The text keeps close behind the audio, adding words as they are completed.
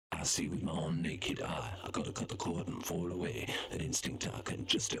I see with my own naked eye. I gotta cut the cord and fall away. An instinct I can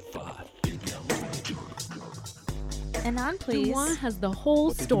justify. Baby, I'm on the job. And on, please. Dumois has the whole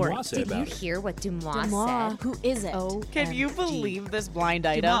What did story. Dumois say Did you about it? hear what Dumois Dumois. said? Who is it? Can you believe this blind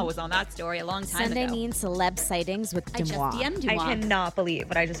item? Dumois was on that story a long time Sunday ago. means celeb sightings with I just Dumois. DM'd I Dumois. cannot believe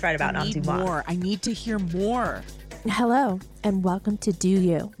what I just read about on Dumois. More. I need to hear more. Hello, and welcome to Do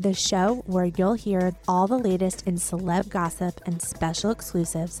You, the show where you'll hear all the latest in celeb gossip and special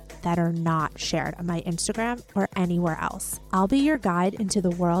exclusives that are not shared on my Instagram or anywhere else. I'll be your guide into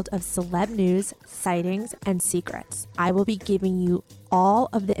the world of celeb news, sightings, and secrets. I will be giving you all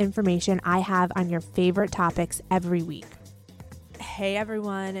of the information I have on your favorite topics every week. Hey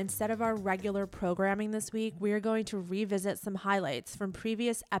everyone, instead of our regular programming this week, we are going to revisit some highlights from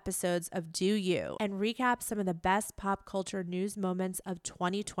previous episodes of Do You and recap some of the best pop culture news moments of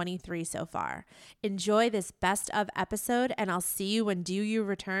 2023 so far. Enjoy this best of episode, and I'll see you when Do You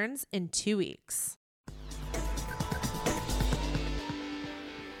returns in 2 weeks.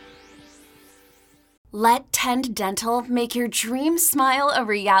 Let Tend Dental make your dream smile a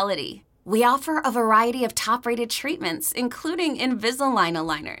reality. We offer a variety of top-rated treatments, including Invisalign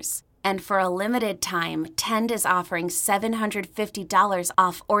aligners. And for a limited time, Tend is offering $750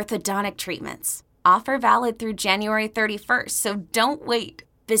 off orthodontic treatments. Offer valid through January 31st, so don't wait.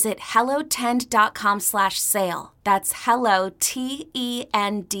 Visit hellotend.com/sale. That's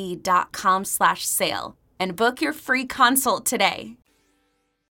hellotend.com/sale. And book your free consult today.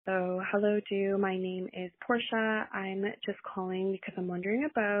 So, hello, Do. My name is Portia. I'm just calling because I'm wondering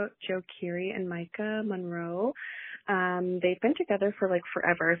about Joe Keery and Micah Monroe. They've been together for like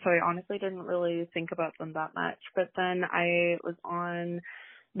forever, so I honestly didn't really think about them that much. But then I was on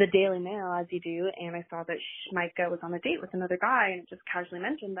the Daily Mail, as you do, and I saw that Micah was on a date with another guy, and it just casually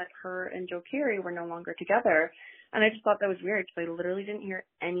mentioned that her and Joe Keery were no longer together. And I just thought that was weird because I literally didn't hear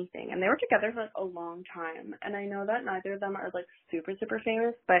anything. And they were together for like a long time. And I know that neither of them are like super, super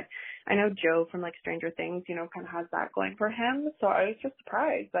famous, but I know Joe from like Stranger Things, you know, kind of has that going for him. So I was just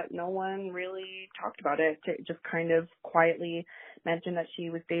surprised that no one really talked about it. It just kind of quietly mentioned that she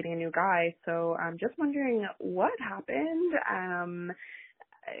was dating a new guy. So I'm just wondering what happened.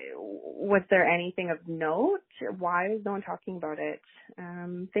 Was there anything of note? Why is no one talking about it?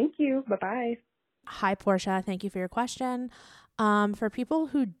 Thank you. Bye-bye. Hi, Portia. Thank you for your question. For people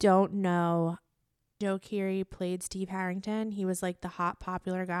who don't know, Joe Keery played Steve Harrington. He was like the hot,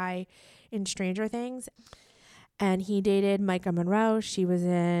 popular guy in Stranger Things. And he dated Micah Monroe. She was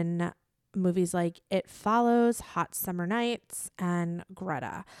in movies like It Follows, Hot Summer Nights, and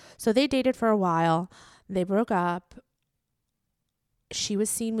Greta. So they dated for a while. They broke up. She was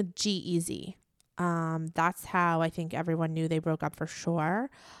seen with G-Eazy. That's how I think everyone knew they broke up for sure.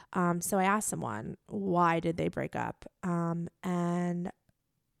 So I asked someone, why did they break up? And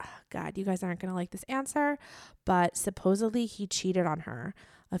God, you guys aren't going to like this answer, but supposedly he cheated on her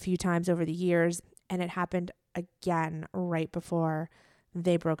a few times over the years, and it happened again right before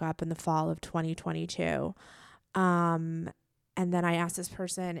they broke up in the fall of 2022. And then I asked this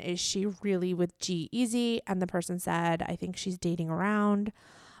person, is she really with G-Eazy? And the person said, I think she's dating around.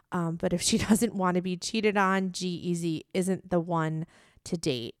 But if she doesn't want to be cheated on, G-Eazy isn't the one to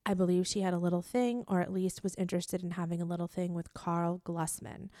date. I believe she had a little thing, or at least was interested in having a little thing with Carl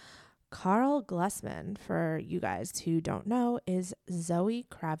Glusman. Carl Glusman, for you guys who don't know, is Zoe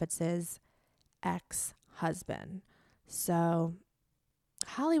Kravitz's ex-husband. So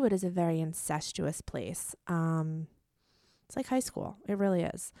Hollywood is a very incestuous place. It's like high school. It really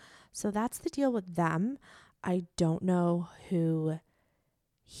is. So that's the deal with them. I don't know who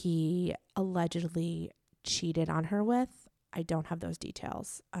he allegedly cheated on her with. I don't have those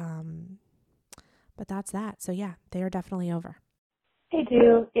details. But that's that. So yeah, they are definitely over. Hey,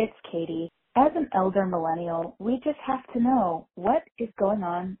 Do, it's Katie. As an elder millennial, we just have to know what is going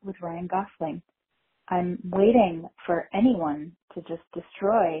on with Ryan Gosling. I'm waiting for anyone to just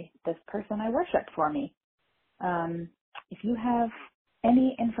destroy this person I worship for me. If you have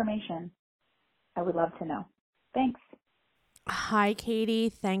any information, I would love to know. Thanks. Hi, Katie.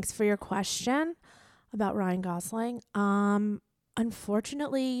 Thanks for your question about Ryan Gosling.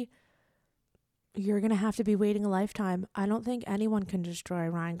 Unfortunately, you're going to have to be waiting a lifetime. I don't think anyone can destroy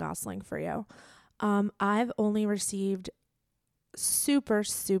Ryan Gosling for you. I've only received super,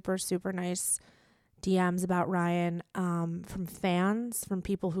 super, super nice DMs about Ryan from fans, from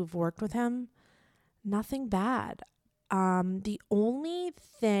people who've worked with him. Nothing bad. The only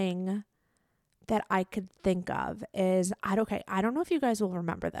thing that I could think of is, I don't know if you guys will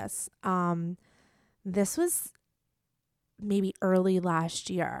remember this. This was maybe early last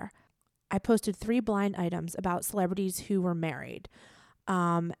year. I posted 3 blind items about celebrities who were married.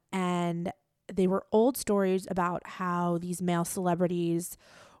 And they were old stories about how these male celebrities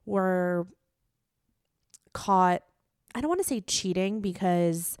were caught, I don't want to say cheating,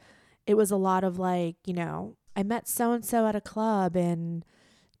 because it was a lot of like, you know, I met so-and-so at a club in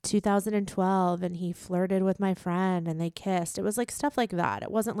 2012 and he flirted with my friend and they kissed. It was like stuff like that.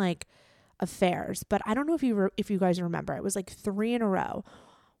 It wasn't like affairs, but I don't know if you guys remember. It was like 3 in a row.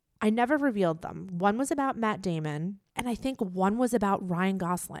 I never revealed them. One was about Matt Damon, and I think one was about Ryan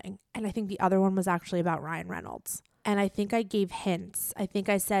Gosling, and I think the other one was actually about Ryan Reynolds. And I think I gave hints. I think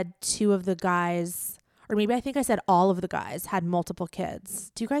I said 2 of the guys, or maybe I think I said all of the guys had multiple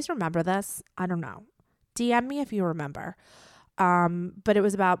kids. Do you guys remember this? I don't know. DM me if you remember. But it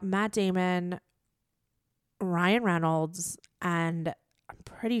was about Matt Damon, Ryan Reynolds, and I'm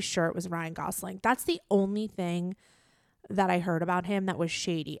pretty sure it was Ryan Gosling. That's the only thing that I heard about him that was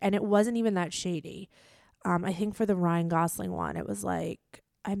shady. And it wasn't even that shady. I think for the Ryan Gosling one, it was like,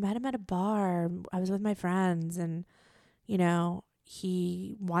 I met him at a bar. I was with my friends and, you know,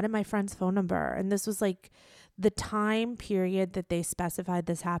 he wanted my friend's phone number. And this was like the time period that they specified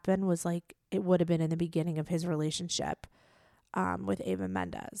this happened was like, it would have been in the beginning of his relationship with Eva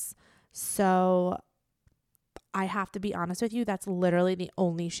Mendes. So I have to be honest with you, that's literally the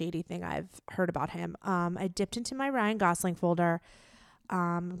only shady thing I've heard about him. I dipped into my Ryan Gosling folder.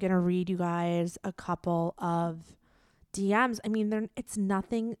 I'm going to read you guys a couple of DMs. I mean, it's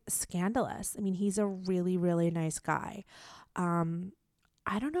nothing scandalous. I mean, he's a really, really nice guy.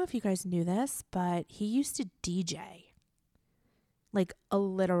 I don't know if you guys knew this, but he used to DJ. Like a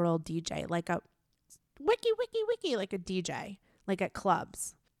literal DJ, like a wiki, like a DJ, like at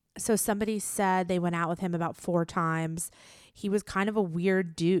clubs. So somebody said they went out with him about 4 times. He was kind of a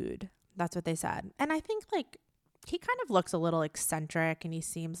weird dude. That's what they said. And I think like he kind of looks a little eccentric and he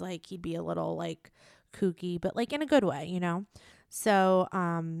seems like he'd be a little like kooky, but like in a good way, you know? So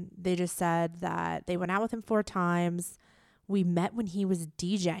they just said that they went out with him 4 times. We met when he was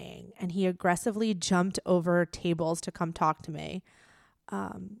DJing and he aggressively jumped over tables to come talk to me.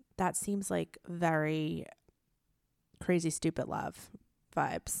 That seems like very crazy, stupid love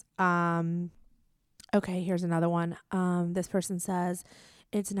vibes. Okay, here's another one. This person says,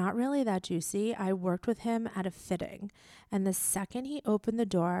 it's not really that juicy. I worked with him at a fitting, and the second he opened the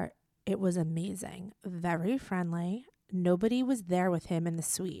door, it was amazing. Very friendly. Nobody was there with him in the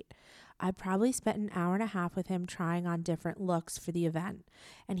suite. I probably spent an hour and a half with him trying on different looks for the event,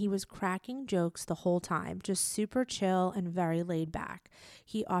 and he was cracking jokes the whole time, just super chill and very laid back.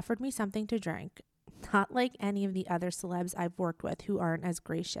 He offered me something to drink, not like any of the other celebs I've worked with who aren't as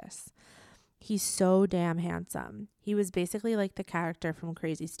gracious. He's so damn handsome. He was basically like the character from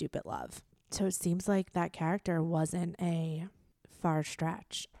Crazy Stupid Love. So it seems like that character wasn't a far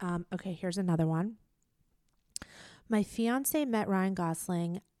stretch. Okay, here's another one. My fiance met Ryan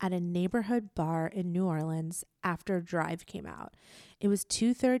Gosling at a neighborhood bar in New Orleans after Drive came out. It was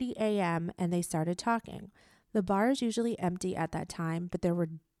 2:30 a.m. and they started talking. The bar is usually empty at that time, but there were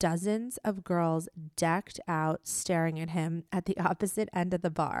dozens of girls decked out staring at him at the opposite end of the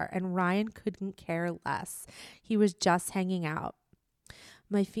bar, and Ryan couldn't care less. He was just hanging out.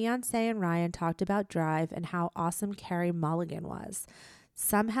 My fiance and Ryan talked about Drive and how awesome Carey Mulligan was.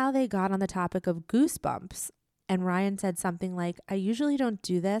 Somehow they got on the topic of Goosebumps, and Ryan said something like, I usually don't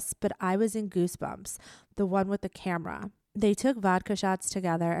do this, but I was in Goosebumps, the one with the camera. They took vodka shots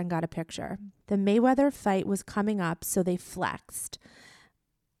together and got a picture. The Mayweather fight was coming up, so they flexed.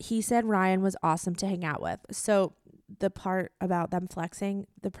 He said Ryan was awesome to hang out with. So the part about them flexing,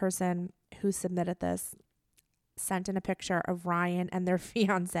 the person who submitted this sent in a picture of Ryan and their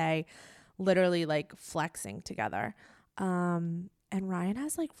fiance literally like flexing together. And Ryan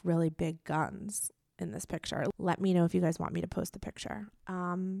has like really big guns in this picture. Let me know if you guys want me to post the picture.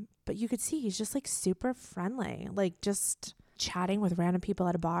 But you could see he's just like super friendly, like just chatting with random people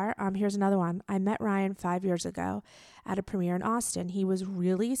at a bar. Here's another one. I met Ryan 5 years ago at a premiere in Austin. He was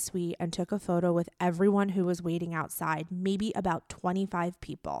really sweet and took a photo with everyone who was waiting outside, maybe about 25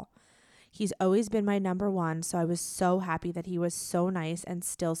 people. He's always been my number one, so I was so happy that he was so nice and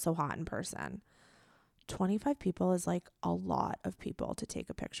still so hot in person. 25 people is like a lot of people to take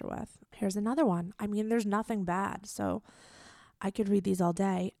a picture with. Here's another one. I mean, there's nothing bad, so I could read these all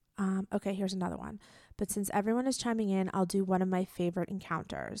day. Okay, here's another one. But since everyone is chiming in, I'll do one of my favorite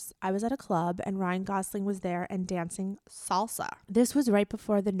encounters. I was at a club and Ryan Gosling was there and dancing salsa. This was right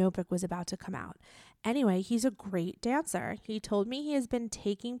before The Notebook was about to come out. Anyway, he's a great dancer. He told me he has been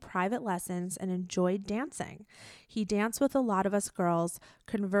taking private lessons and enjoyed dancing. He danced with a lot of us girls,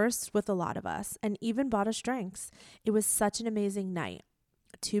 conversed with a lot of us, and even bought us drinks. It was such an amazing night.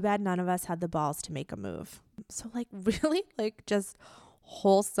 Too bad none of us had the balls to make a move. So like really like just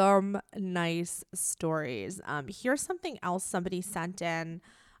wholesome, nice stories. Here's something else somebody sent in.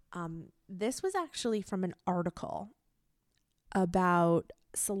 This was actually from an article about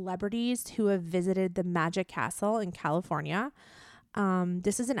celebrities who have visited the Magic Castle in California.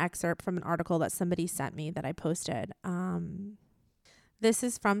 This is an excerpt from an article that somebody sent me that I posted. This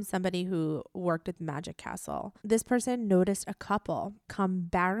is from somebody who worked at the Magic Castle. This person noticed a couple come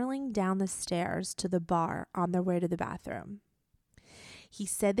barreling down the stairs to the bar on their way to the bathroom. He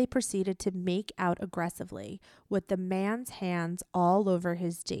said they proceeded to make out aggressively with the man's hands all over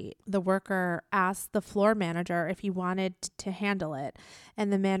his date. The worker asked the floor manager if he wanted to handle it,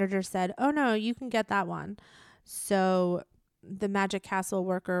 and the manager said, "Oh no, you can get that one." So the Magic Castle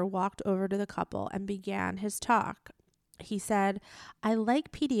worker walked over to the couple and began his talk. He said, "I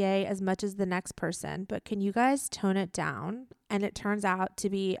like PDA as much as the next person, but can you guys tone it down?" And it turns out to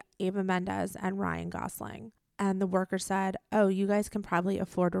be Eva Mendes and Ryan Gosling. And the worker said, "Oh, you guys can probably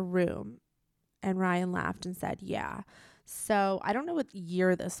afford a room." And Ryan laughed and said, "Yeah." So I don't know what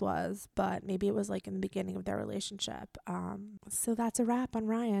year this was, but maybe it was like in the beginning of their relationship. So that's a wrap on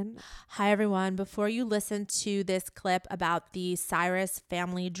Ryan. Hi, everyone. Before you listen to this clip about the Cyrus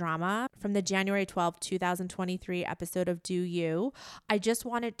family drama from the January 12th, 2023 episode of Do You, I just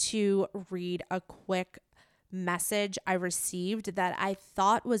wanted to read a quick message I received that I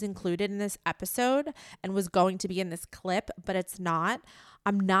thought was included in this episode and was going to be in this clip, but it's not.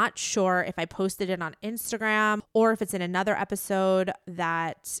 I'm not sure if I posted it on Instagram or if it's in another episode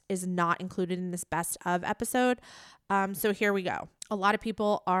that is not included in this best of episode. So here we go. A lot of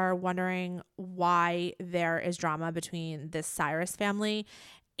people are wondering why there is drama between this Cyrus family.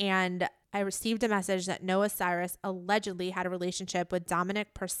 And I received a message that Noah Cyrus allegedly had a relationship with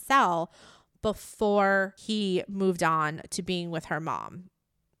Dominic Purcell before he moved on to being with her mom.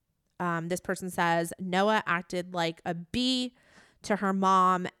 This person says Noah acted like a B to her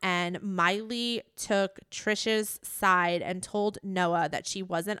mom, and Miley took Trisha's side and told Noah that she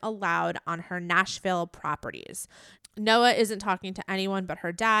wasn't allowed on her Nashville properties. Noah isn't talking to anyone but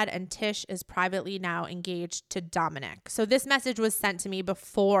her dad, and Tish is privately now engaged to Dominic. So this message was sent to me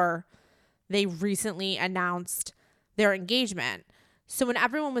before they recently announced their engagement. So when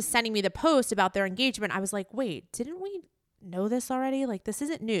everyone was sending me the post about their engagement, I was like, wait, didn't we know this already? Like, this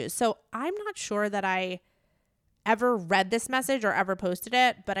isn't news. So I'm not sure that I ever read this message or ever posted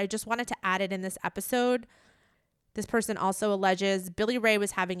it, but I just wanted to add it in this episode. This person also alleges Billy Ray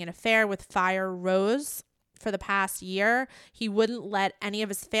was having an affair with Fire Rose for the past year. He wouldn't let any of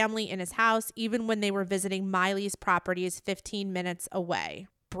his family in his house, even when they were visiting Miley's properties 15 minutes away.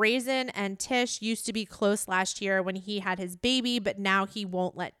 Brazen and Tish used to be close last year when he had his baby, but now he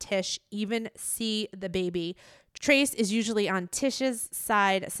won't let Tish even see the baby. Trace is usually on Tish's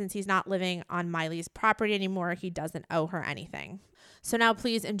side since he's not living on Miley's property anymore. He doesn't owe her anything. So now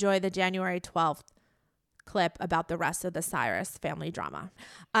please enjoy the January 12th clip about the rest of the Cyrus family drama.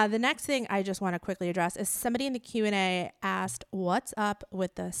 The next thing I just want to quickly address is somebody in the Q&A asked, what's up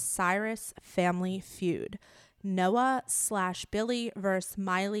with the Cyrus family feud? Noah/Billy versus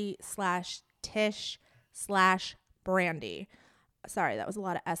Miley/Tish/Brandy. Sorry, that was a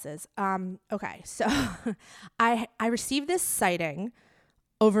lot of S's. Okay, so I received this sighting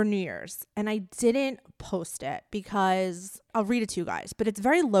over New Year's and I didn't post it because I'll read it to you guys, but it's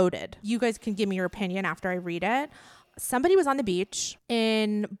very loaded. You guys can give me your opinion after I read it. Somebody was on the beach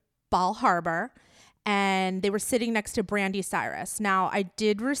in Bal Harbor and they were sitting next to Brandy Cyrus. Now, I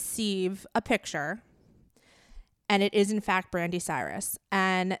did receive a picture and it is in fact Brandy Cyrus.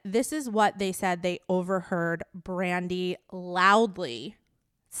 And this is what they said they overheard Brandy loudly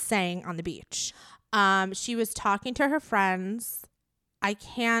saying on the beach. She was talking to her friends. I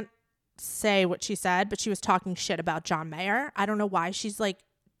can't say what she said, but she was talking shit about John Mayer. I don't know why she's like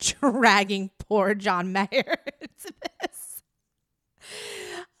dragging poor John Mayer into this.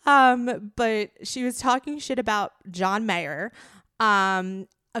 But she was talking shit about John Mayer.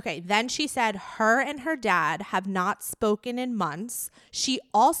 Okay, then she said her and her dad have not spoken in months. She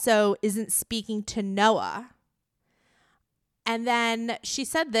also isn't speaking to Noah. And then she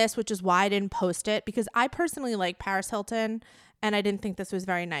said this, which is why I didn't post it, because I personally like Paris Hilton and I didn't think this was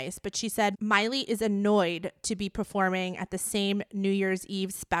very nice. But she said Miley is annoyed to be performing at the same New Year's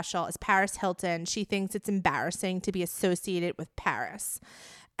Eve special as Paris Hilton. She thinks it's embarrassing to be associated with Paris.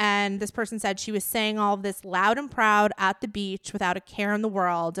 And this person said she was saying all of this loud and proud at the beach without a care in the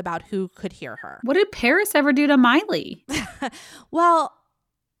world about who could hear her. What did Paris ever do to Miley? Well,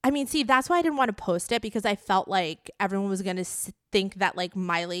 I mean, see, that's why I didn't want to post it, because I felt like everyone was going to think that like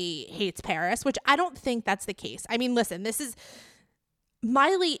Miley hates Paris, which I don't think that's the case. I mean, listen,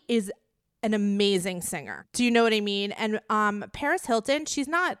 Miley is an amazing singer. Do you know what I mean? And Paris Hilton, she's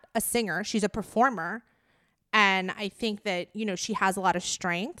not a singer. She's a performer. And I think that, you know, she has a lot of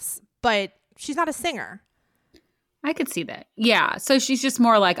strengths, but she's not a singer. I could see that. Yeah. So she's just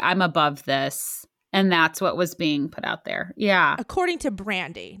more like, I'm above this. And that's what was being put out there. Yeah. According to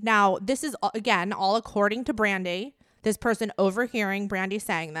Brandy. Now, this is, again, all according to Brandy. This person overhearing Brandy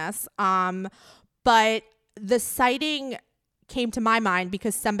saying this. But the sighting came to my mind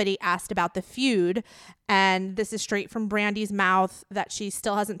because somebody asked about the feud. And this is straight from Brandy's mouth that she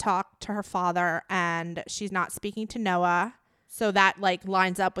still hasn't talked to her father and she's not speaking to Noah. So that like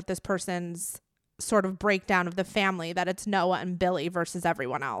lines up with this person's sort of breakdown of the family, that it's Noah and Billy versus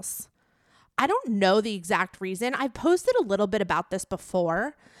everyone else. I don't know the exact reason. I've posted a little bit about this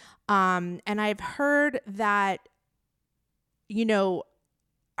before. And I've heard that, you know,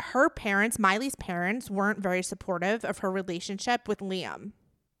 her parents, Miley's parents, weren't very supportive of her relationship with Liam.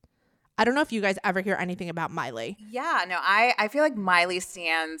 I don't know if you guys ever hear anything about Miley. Yeah, no, I feel like Miley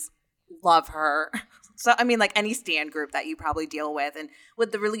stans love her. So, I mean, like any stan group that you probably deal with. And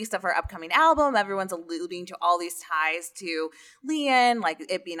with the release of her upcoming album, everyone's alluding to all these ties to Liam, like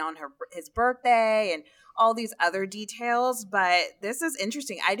it being on his birthday and all these other details. But this is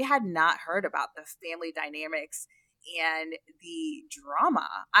interesting. I had not heard about the family dynamics and the drama.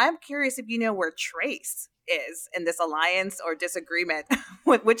 I'm curious if you know where Trace is in this alliance or disagreement.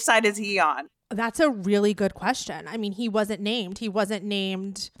 Which side is he on? That's a really good question. I mean, he wasn't named. He wasn't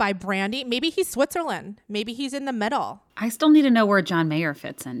named by Brandy. Maybe he's Switzerland. Maybe he's in the middle. I still need to know where John Mayer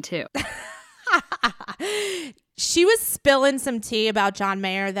fits in too. She was spilling some tea about John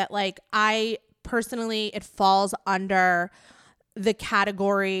Mayer that like I personally, it falls under the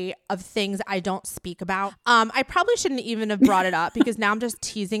category of things I don't speak about. I probably shouldn't even have brought it up because now I'm just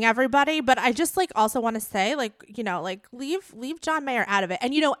teasing everybody, but I just like also want to say like, you know, like leave John Mayer out of it.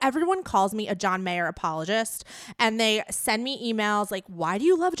 And you know, everyone calls me a John Mayer apologist and they send me emails like, why do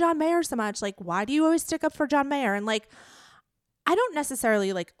you love John Mayer so much? Like, why do you always stick up for John Mayer? And like, I don't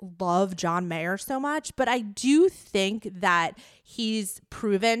necessarily like love John Mayer so much, but I do think that he's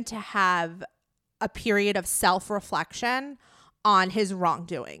proven to have a period of self-reflection on his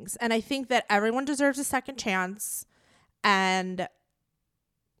wrongdoings. And I think that everyone deserves a second chance. And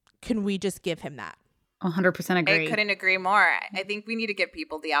can we just give him that? 100% agree. I couldn't agree more. I think we need to give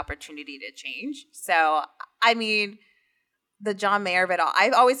people the opportunity to change. So, I mean, the John Mayer of it all,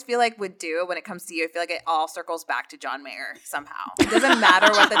 I always feel like with Deux, when it comes to you, I feel like it all circles back to John Mayer somehow. It doesn't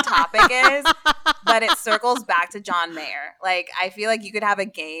matter what the topic is, but it circles back to John Mayer. Like, I feel like you could have a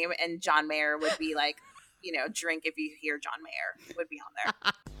game and John Mayer would be like, you know, drink if you hear John Mayer would be on there.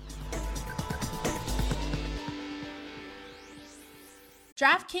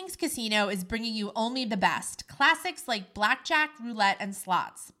 DraftKings Casino is bringing you only the best. Classics like blackjack, roulette, and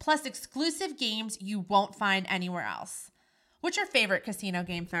slots, plus exclusive games you won't find anywhere else. What's your favorite casino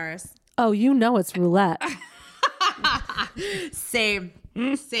game, Ferris? Oh, you know it's roulette. Same.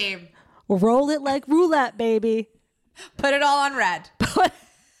 Roll it like roulette, baby. Put it all on red.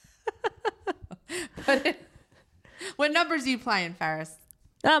 What numbers are you playing, Ferris?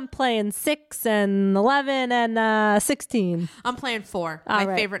 I'm playing 6 and 11 and 16. I'm playing 4. All my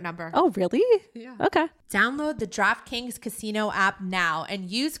right. favorite number. Oh, really? Yeah. Okay. Download the DraftKings Casino app now and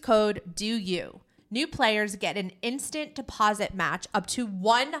use code DOYOU. New players get an instant deposit match up to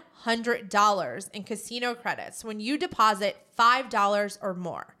 $100 in casino credits when you deposit $5 or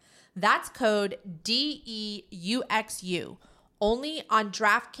more. That's code DEUXU. Only on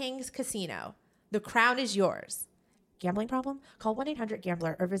DraftKings Casino. The crown is yours. Gambling problem? Call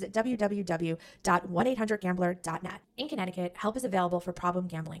 1-800-GAMBLER or visit www.1800gambler.net. In Connecticut, help is available for problem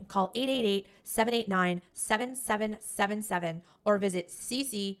gambling. Call 888-789-7777 or visit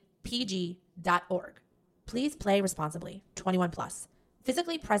ccpg.org. Please play responsibly. 21 plus.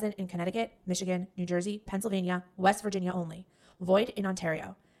 Physically present in Connecticut, Michigan, New Jersey, Pennsylvania, West Virginia only. Void in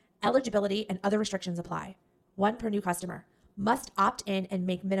Ontario. Eligibility and other restrictions apply. One per new customer. Must opt in and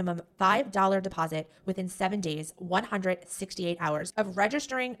make minimum $5 deposit within 7 days, 168 hours of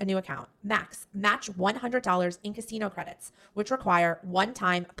registering a new account. Max match $100 in casino credits, which require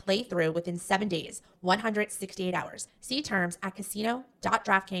one-time playthrough within 7 days, 168 hours. See terms at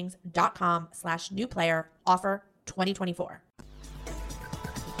casino.draftkings.com/new player offer 2024.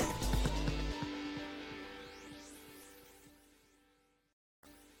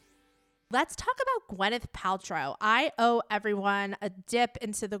 Let's talk about Gwyneth Paltrow. I owe everyone a dip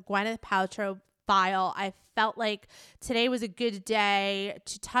into the Gwyneth Paltrow file. I felt like today was a good day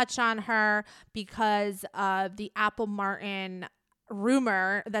to touch on her because of the Apple Martin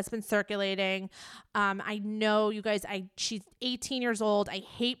rumor that's been circulating. I know you guys, she's 18 years old. I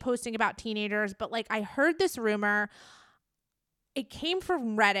hate posting about teenagers, but like I heard this rumor. It came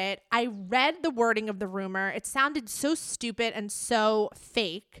from Reddit. I read the wording of the rumor. It sounded so stupid and so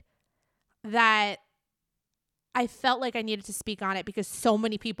fake that I felt like I needed to speak on it because so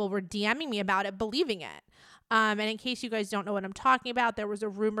many people were DMing me about it, believing it. And in case you guys don't know what I'm talking about, there was a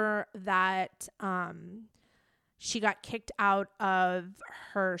rumor that she got kicked out of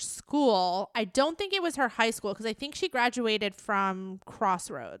her school. I don't think it was her high school because I think she graduated from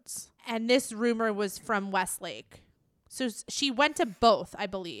Crossroads. And this rumor was from Westlake. So she went to both, I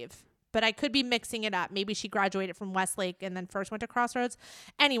believe. But I could be mixing it up. Maybe she graduated from Westlake and then first went to Crossroads.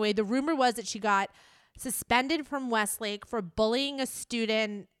 Anyway, the rumor was that she got suspended from Westlake for bullying a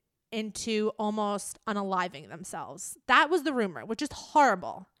student into almost unaliving themselves. That was the rumor, which is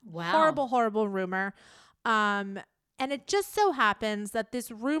horrible. Wow. Horrible, horrible rumor. And it just so happens that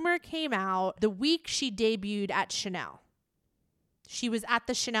this rumor came out the week she debuted at Chanel. She was at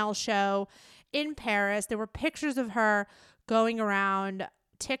the Chanel show in Paris. There were pictures of her going around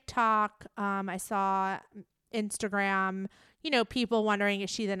TikTok. I saw Instagram, people wondering, is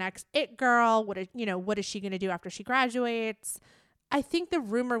she the next it girl? What is she going to do after she graduates? I think the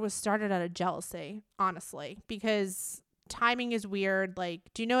rumor was started out of jealousy, honestly, because timing is weird. Like,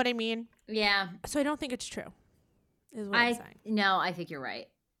 do you know what I mean? Yeah. So I don't think it's true, is what I'm saying. No, I think you're right.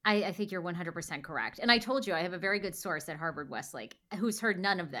 I think you're 100% correct. And I told you, I have a very good source at Harvard Westlake who's heard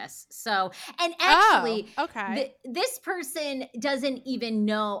none of this. So, and actually, okay. This person doesn't even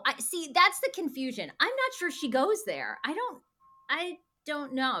know. See, that's the confusion. I'm not sure she goes there. I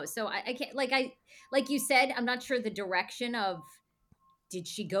don't know. So I can't, like you said, I'm not sure the direction of, did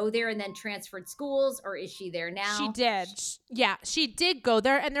she go there and then transferred schools, or is she there now? She did. Yeah, she did go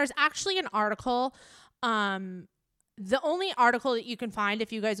there. And there's actually an article, the only article that you can find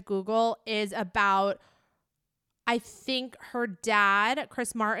if you guys Google is about, I think, her dad,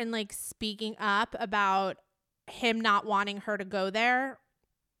 Chris Martin, like speaking up about him not wanting her to go there.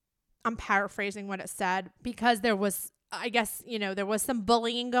 I'm paraphrasing what it said because there was, I guess, there was some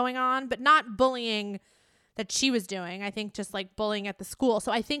bullying going on, but not bullying that she was doing. I think just like bullying at the school.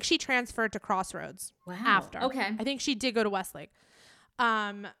 So I think she transferred to Crossroads after. Okay. I think she did go to Westlake.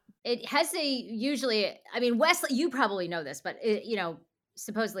 It has Westlake, you probably know this, but it,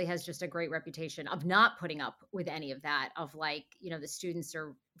 supposedly has just a great reputation of not putting up with any of that, of like, the students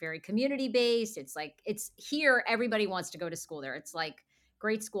are very community based. It's like, it's here. Everybody wants to go to school there. It's like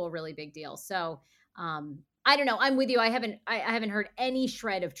great school, really big deal. So, I don't know. I'm with you. I haven't heard any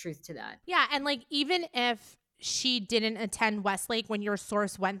shred of truth to that. Yeah. And like, even if she didn't attend Westlake when your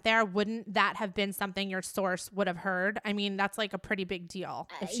source went there, wouldn't that have been something your source would have heard? I mean, that's like a pretty big deal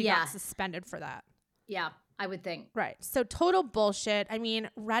if she got suspended for that. Yeah, I would think. Right. So total bullshit. I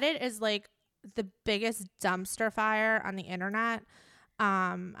mean, Reddit is like the biggest dumpster fire on the internet.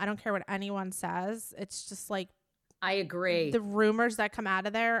 I don't care what anyone says. It's just like, I agree. The rumors that come out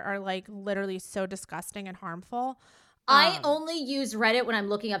of there are like literally so disgusting and harmful. I only use Reddit when I'm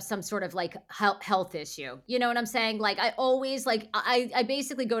looking up some sort of like health issue. You know what I'm saying? Like I always I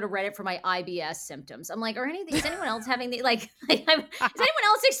basically go to Reddit for my IBS symptoms. I'm like, is anyone else having is anyone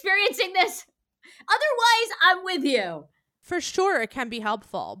else experiencing this? Otherwise, I'm with you. For sure, it can be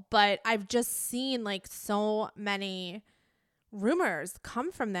helpful, but I've just seen like so many rumors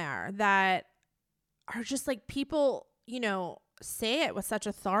come from there that are just like people, say it with such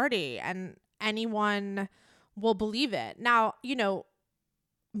authority and anyone will believe it. Now,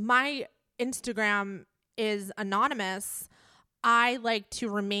 my Instagram is anonymous. I like to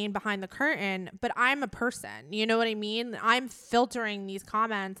remain behind the curtain, but I'm a person. You know what I mean? I'm filtering these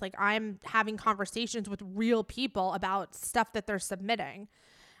comments. Like I'm having conversations with real people about stuff that they're submitting.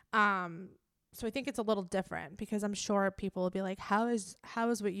 So I think it's a little different because I'm sure people will be like, how is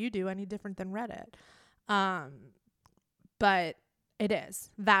what you do any different than Reddit? But it is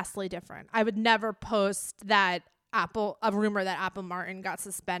vastly different. I would never post that a rumor that Apple Martin got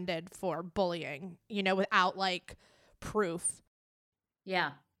suspended for bullying, without like proof.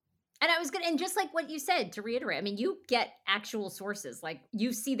 Yeah. And just like what you said, to reiterate, I mean, you get actual sources, like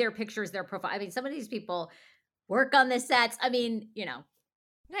you see their pictures, their profile. I mean, some of these people work on the sets. I mean,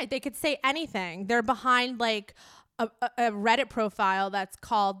 Right. They could say anything. They're behind like a Reddit profile that's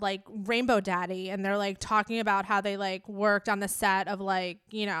called like Rainbow Daddy. And they're like talking about how they like worked on the set of like,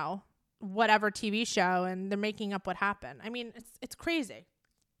 whatever TV show, and they're making up what happened. I mean, it's crazy.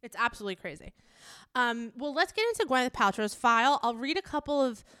 It's absolutely crazy. Well, let's get into Gwyneth Paltrow's file. I'll read a couple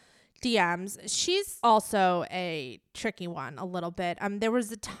of DMs. She's also a tricky one a little bit. There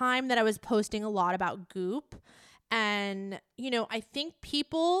was a time that I was posting a lot about Goop, And, I think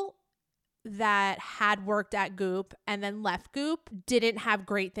people that had worked at Goop and then left Goop didn't have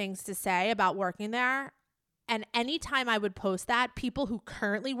great things to say about working there. And anytime I would post that, people who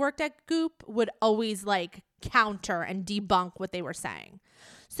currently worked at Goop would always like counter and debunk what they were saying.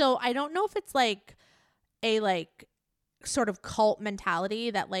 So I don't know if it's like a like sort of cult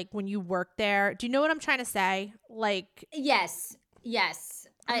mentality that like when you work there, do you know what I'm trying to say? Like, yes.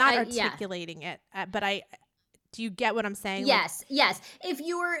 I'm not articulating it, but do you get what I'm saying? Yes. If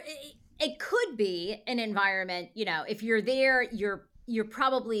it could be an environment, if you're there, you're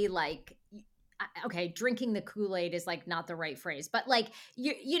probably like, okay, drinking the Kool-Aid is like not the right phrase, but like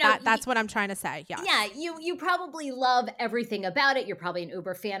that's what I'm trying to say. Yeah. Yeah, you probably love everything about it. You're probably an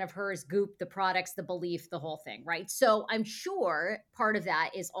uber fan of hers, Goop, the products, the belief, the whole thing, right? So I'm sure part of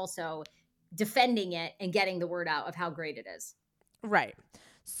that is also defending it and getting the word out of how great it is. Right.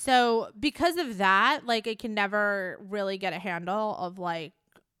 So because of that, like it can never really get a handle of like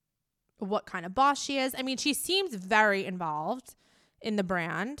what kind of boss she is. I mean, she seems very involved in the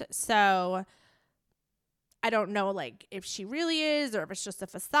brand. So I don't know like if she really is or if it's just a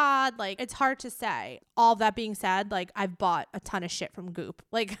facade. Like it's hard to say. All that being said, like I've bought a ton of shit from Goop.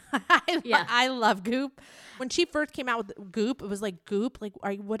 Like I love Goop. When she first came out with Goop, it was like Goop. Like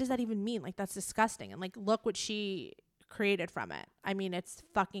what does that even mean? Like that's disgusting. And like look what she created from it. I mean, it's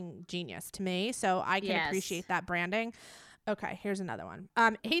fucking genius to me. So I can appreciate that branding. Okay, here's another one.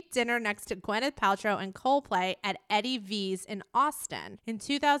 Ate dinner next to Gwyneth Paltrow and Coldplay at Eddie V's in Austin in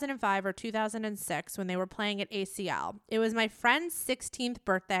 2005 or 2006 when they were playing at ACL. It was my friend's 16th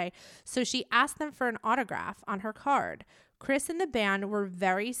birthday, so she asked them for an autograph on her card. Chris and the band were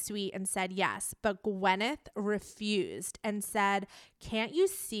very sweet and said yes, but Gwyneth refused and said, "Can't you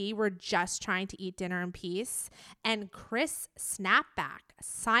see we're just trying to eat dinner in peace?" And Chris snapped back,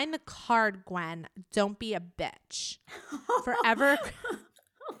 "Sign the card, Gwen. Don't be a bitch." Forever.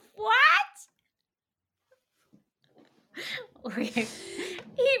 What? Okay.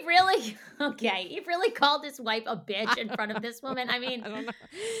 He really called his wife a bitch in front of this woman. I mean, I don't know.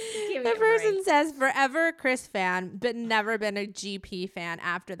 The person says forever Chris fan, but never been a GP fan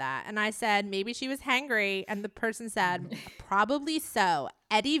after that. And I said, maybe she was hangry. And the person said, probably so.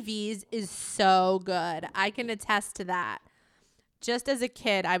 Eddie V's is so good. I can attest to that. Just as a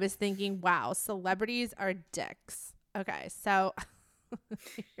kid, I was thinking, wow, celebrities are dicks. Okay, so...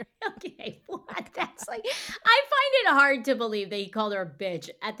 Okay, what? That's like, I find it hard to believe that he called her a bitch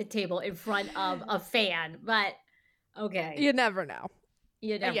at the table in front of a fan, but okay. You never know.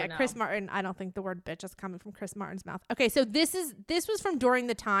 You never know. Chris Martin, I don't think the word bitch is coming from Chris Martin's mouth. Okay, so this was from during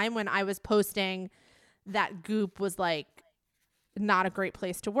the time when I was posting that Goop was like not a great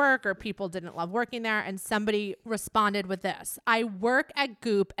place to work or people didn't love working there, and somebody responded with this. I work at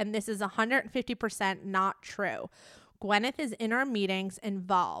Goop and this is 150% not true. Gwyneth is in our meetings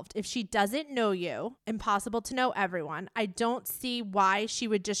involved. If she doesn't know you, impossible to know everyone. I don't see why she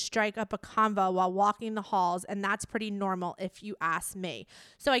would just strike up a convo while walking the halls, and that's pretty normal if you ask me.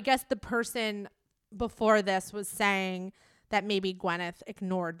 So I guess the person before this was saying that maybe Gwyneth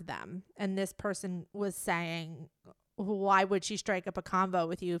ignored them, and this person was saying, why would she strike up a convo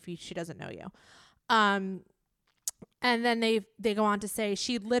with you if she doesn't know you? And then they go on to say,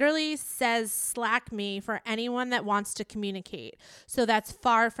 she literally says, slack me for anyone that wants to communicate. So that's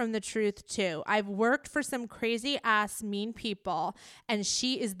far from the truth too. I've worked for some crazy ass mean people, and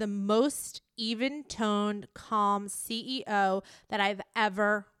she is the most even-toned, calm CEO that I've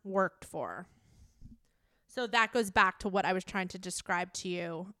ever worked for. So that goes back to what I was trying to describe to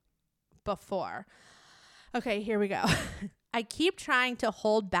you before. Okay, here we go. I keep trying to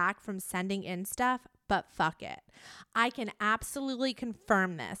hold back from sending in stuff, but fuck it. I can absolutely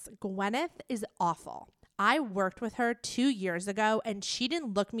confirm this. Gwyneth is awful. I worked with her 2 years ago and she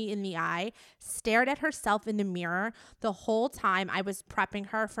didn't look me in the eye, stared at herself in the mirror the whole time I was prepping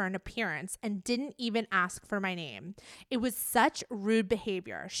her for an appearance and didn't even ask for my name. It was such rude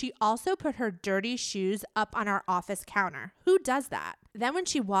behavior. She also put her dirty shoes up on our office counter. Who does that? Then when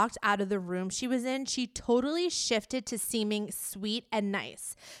she walked out of the room she was in, she totally shifted to seeming sweet and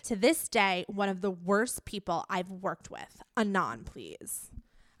nice. To this day, one of the worst people I've worked with. Anon, please.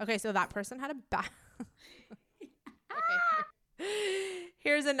 Okay, so that person had a bad... Okay.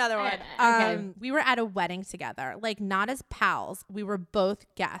 Here's another one. Okay. We were at a wedding together, like not as pals. We were both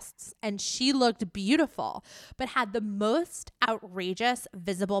guests, and she looked beautiful, but had the most outrageous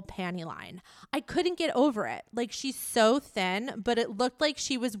visible panty line. I couldn't get over it. Like she's so thin, but it looked like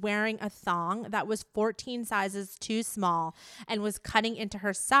she was wearing a thong that was 14 sizes too small and was cutting into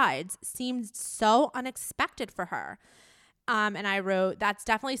her sides. Seemed so unexpected for her. And I wrote, that's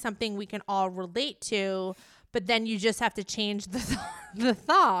definitely something we can all relate to. but then you just have to change the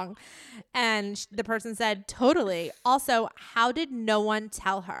thong. And the person said, totally. Also, how did no one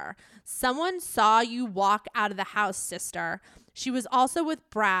tell her? Someone saw you walk out of the house, sister. She was also with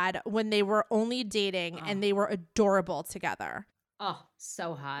Brad when they were only dating, and they were adorable together. Oh,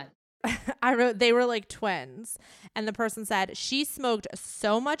 so hot. I wrote, they were like twins. And the person said, she smoked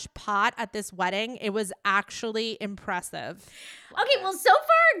so much pot at this wedding. It was actually impressive. Okay, well, so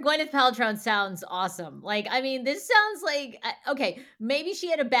far, Gwyneth Paltrow sounds awesome. Like, I mean, this sounds like, okay, maybe she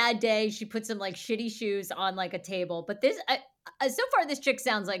had a bad day. She put some like shitty shoes on like a table. But this, so far, this chick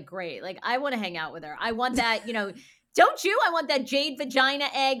sounds like great. Like, I want to hang out with her. I want that, don't you? I want that jade vagina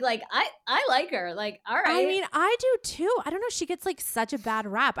egg. Like, I like her. Like, all right. I mean, I do too. I don't know. She gets like such a bad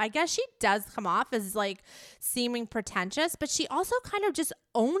rap. I guess she does come off as like seeming pretentious, but she also kind of just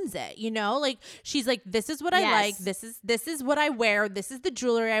owns it, Like she's like, this is what I like. This is what I wear. This is the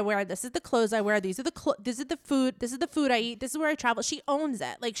jewelry I wear. This is the clothes I wear. This is the food. This is the food I eat. This is where I travel. She owns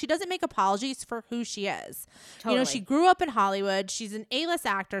it. Like she doesn't make apologies for who she is. Totally. She grew up in Hollywood. She's an A-list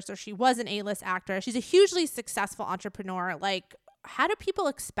actor, so she was an A-list actor. She's a hugely successful entrepreneur. Like, how do people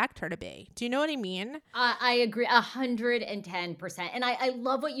expect her to be? Do you know what I mean? I agree 110%. And I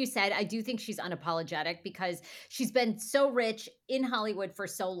love what you said. I do think she's unapologetic because she's been so rich in Hollywood for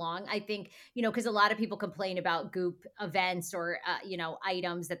so long. I think, because a lot of people complain about Goop events or,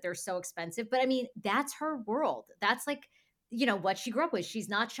 items that they're so expensive. But I mean, that's her world. That's like, what she grew up with. She's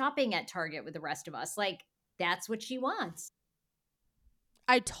not shopping at Target with the rest of us. Like, that's what she wants.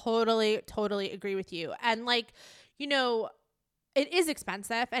 I totally agree with you. And like, it is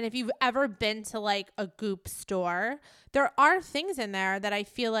expensive. And if you've ever been to like a Goop store, there are things in there that I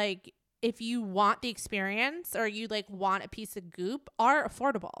feel like if you want the experience or you like want a piece of Goop are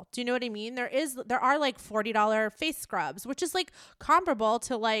affordable. Do you know what I mean? There are like $40 face scrubs, which is like comparable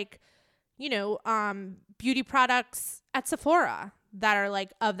to like, beauty products at Sephora that are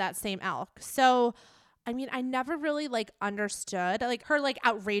like of that same ilk. So I mean, I never really like understood like her like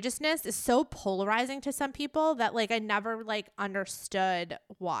outrageousness is so polarizing to some people that like I never like understood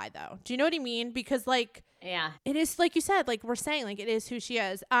why though. Do you know what I mean? Because like, yeah, it is like you said, like we're saying, like it is who she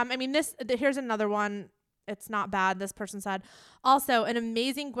is. I mean, here's another one. It's not bad. This person said, also an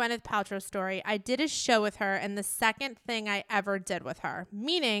amazing Gwyneth Paltrow story. I did a show with her and the second thing I ever did with her,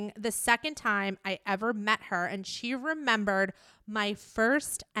 meaning the second time I ever met her and she remembered my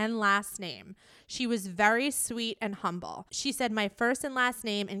first and last name. She was very sweet and humble. She said my first and last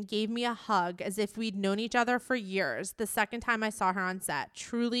name and gave me a hug as if we'd known each other for years. The second time I saw her on set,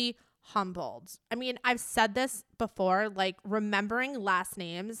 truly humbled. I mean, I've said this before, like remembering last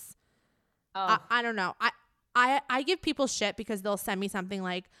names. Oh. I don't know. I give people shit because they'll send me something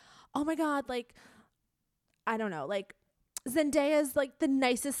like, oh my God, like, I don't know, like Zendaya's like the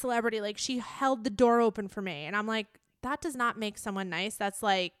nicest celebrity. Like she held the door open for me. And I'm like, that does not make someone nice. That's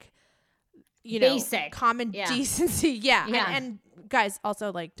like, basic common decency. Yeah. Yeah. And guys,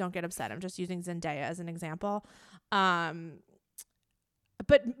 also like, don't get upset. I'm just using Zendaya as an example. But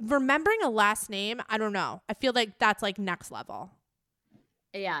remembering a last name, I don't know. I feel like that's like next level.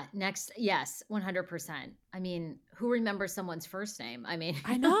 Yeah. Next. Yes. 100%. I mean, who remembers someone's first name? I mean,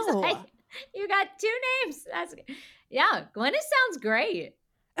 I know. Like, you got two names. Yeah. Gwyneth sounds great.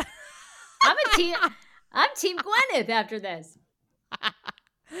 I'm team Gwyneth after this.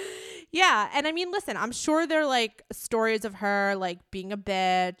 Yeah. And I mean, listen, I'm sure there are like stories of her like being a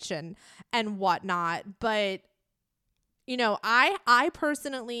bitch and whatnot. But, I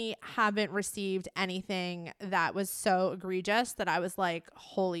personally haven't received anything that was so egregious that I was like,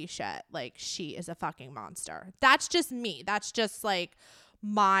 holy shit, like she is a fucking monster. That's just me. That's just like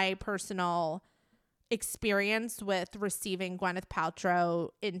my personal experience with receiving Gwyneth Paltrow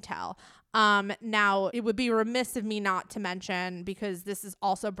intel. Now it would be remiss of me not to mention, because this is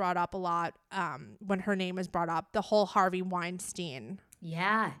also brought up a lot when her name is brought up, the whole Harvey Weinstein.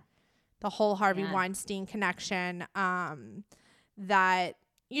 Yeah. The whole Harvey Weinstein connection that,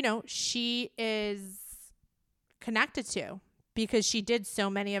 she is connected to because she did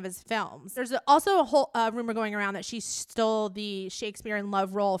so many of his films. There's also a whole rumor going around that she stole the Shakespeare in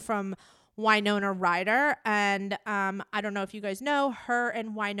Love role from Winona Ryder. And I don't know if you guys know her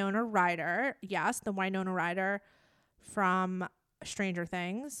and Winona Ryder. Yes, the Winona Ryder from Stranger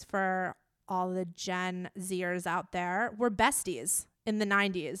Things, for all the Gen Zers out there, were besties in the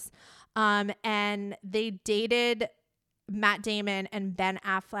 90s. And they dated Matt Damon and Ben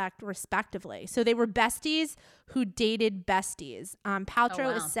Affleck respectively. So they were besties who dated besties.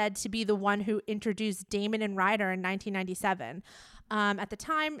 Paltrow is said to be the one who introduced Damon and Ryder in 1997. At the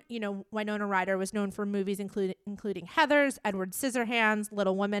time, Winona Ryder was known for movies including Heathers, Edward Scissorhands,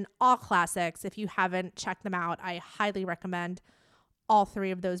 Little Women, all classics. If you haven't checked them out, I highly recommend all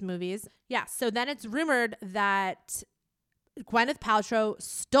 3 of those movies. Yeah, so then it's rumored that Gwyneth Paltrow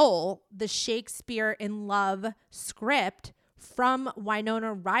stole the Shakespeare in Love script from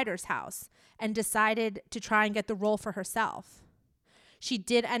Winona Ryder's house and decided to try and get the role for herself. She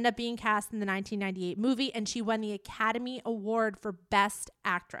did end up being cast in the 1998 movie, and she won the Academy Award for Best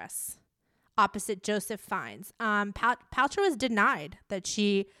Actress opposite Joseph Fiennes. Paltrow has denied that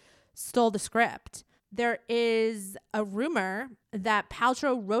she stole the script. There is a rumor that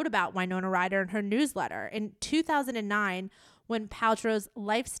Paltrow wrote about Winona Ryder in her newsletter. In 2009, when Paltrow's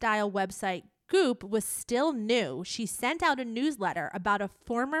lifestyle website Goop was still new, she sent out a newsletter about a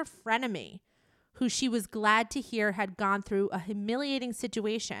former frenemy who she was glad to hear had gone through a humiliating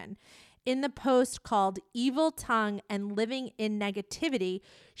situation. In the post called Evil Tongue and Living in Negativity,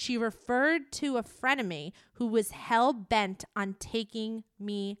 she referred to a frenemy who was hell-bent on taking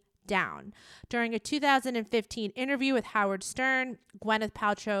me down. During a 2015 interview with Howard Stern, Gwyneth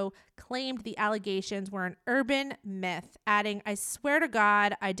Paltrow claimed the allegations were an urban myth, adding, "I swear to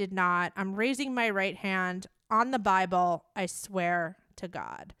God, I did not. I'm raising my right hand on the Bible. I swear to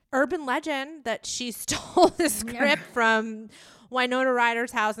God." Urban legend that she stole the script from Winona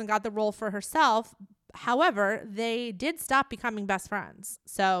Ryder's house and got the role for herself. However, they did stop becoming best friends.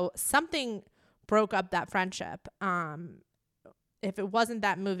 So something broke up that friendship. If it wasn't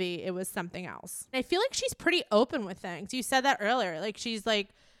that movie, it was something else. I feel like she's pretty open with things. You said that earlier. Like, she's like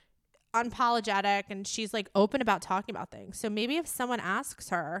unapologetic and she's like open about talking about things. So maybe if someone asks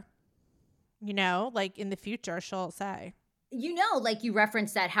her, like in the future, she'll say. Like you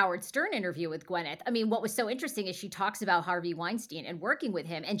referenced that Howard Stern interview with Gwyneth. I mean, what was so interesting is she talks about Harvey Weinstein and working with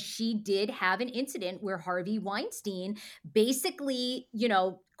him. And she did have an incident where Harvey Weinstein basically,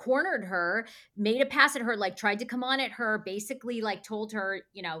 cornered her, made a pass at her, like tried to come on at her, basically like told her,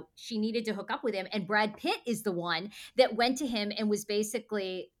 she needed to hook up with him. And Brad Pitt is the one that went to him and was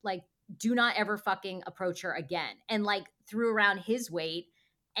basically like, do not ever fucking approach her again. And like threw around his weight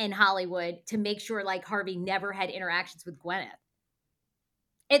in Hollywood to make sure like Harvey never had interactions with Gwyneth.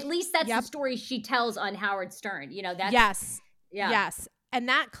 At least that's the story she tells on Howard Stern. That's Yes. And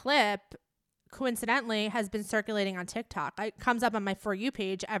that clip coincidentally has been circulating on TikTok. It comes up on my For You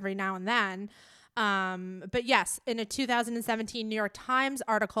page every now and then. But yes, in a 2017 New York Times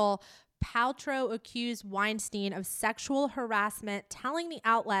article, Paltrow accused Weinstein of sexual harassment, telling the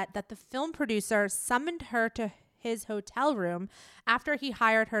outlet that the film producer summoned her to his hotel room after he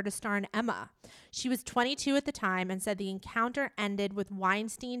hired her to star in Emma. She was 22 at the time and said the encounter ended with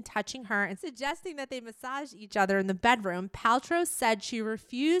Weinstein touching her and suggesting that they massage each other in the bedroom. Paltrow said she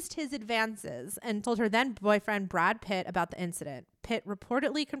refused his advances and told her then boyfriend Brad Pitt about the incident. Pitt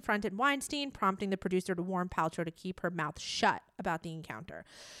reportedly confronted Weinstein, prompting the producer to warn Paltrow to keep her mouth shut about the encounter.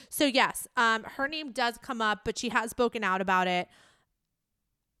 So yes, her name does come up, but she has spoken out about it.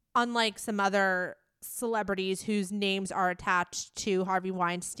 Unlike some other celebrities whose names are attached to Harvey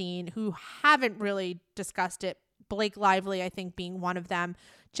Weinstein who haven't really discussed it. Blake Lively, I think, being one of them.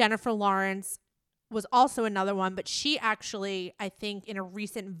 Jennifer Lawrence was also another one, but she actually, I think, in a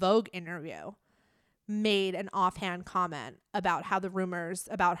recent Vogue interview made an offhand comment about how the rumors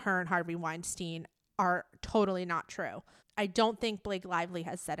about her and Harvey Weinstein are totally not true. I don't think Blake Lively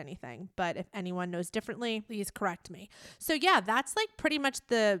has said anything, but if anyone knows differently, please correct me. So yeah, that's like pretty much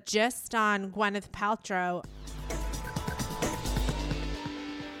the gist on Gwyneth Paltrow.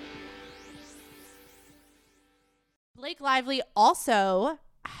 Blake Lively also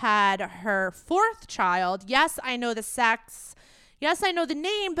had her 4th child. Yes, I know the sex. Yes, I know the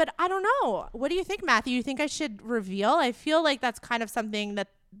name, but I don't know. What do you think, Matthew? You think I should reveal? I feel like that's kind of something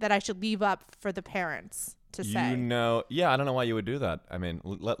that I should leave up for the parents to say. I don't know why you would do that. I mean,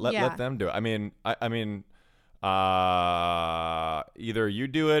 let them do it. I mean, either you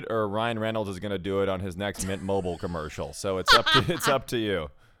do it or Ryan Reynolds is going to do it on his next Mint Mobile commercial. So it's up to you.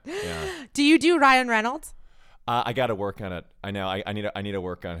 Yeah. Do you do Ryan Reynolds? I got to work on it. I know. I need to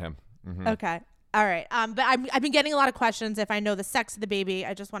work on him. Mm-hmm. Okay. All right. But I've been getting a lot of questions if I know the sex of the baby.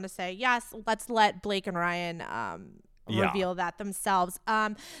 I just want to say yes. Let's let Blake and Ryan reveal that themselves.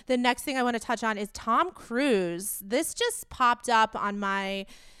 The next thing I want to touch on is Tom Cruise. This just popped up on my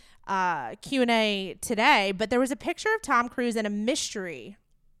Q&A today, but there was a picture of Tom Cruise and a mystery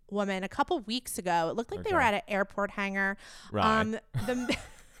woman a couple weeks ago. It looked like they were at an airport hangar. Right.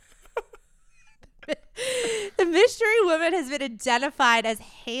 The mystery woman has been identified as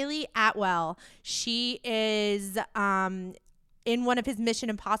Haley Atwell. She is in one of his Mission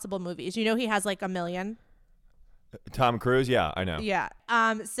Impossible movies. You know he has like 1 million. Tom Cruise? Yeah, I know. Yeah.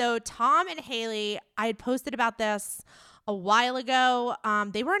 So Tom and Haley, I had posted about this a while ago.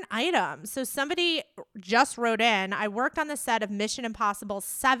 They were an item. So somebody just wrote in, I worked on the set of Mission Impossible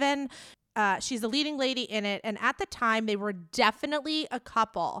 7. She's the leading lady in it. And at the time, they were definitely a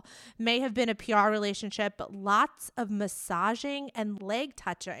couple. May have been a PR relationship, but lots of massaging and leg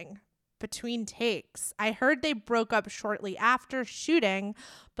touching between takes. I heard they broke up shortly after shooting,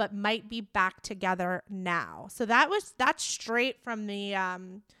 but might be back together now. So that's straight from the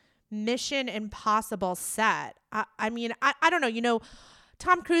Mission Impossible set. I mean, I don't know. You know,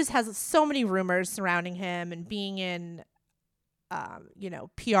 Tom Cruise has so many rumors surrounding him and being in,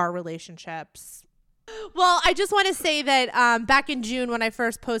 PR relationships. Well, I just want to say that back in June when I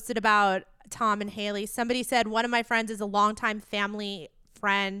first posted about Tom and Haley, somebody said one of my friends is a longtime family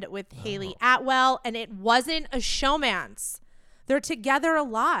friend with Haley Atwell, and it wasn't a showmance. They're together a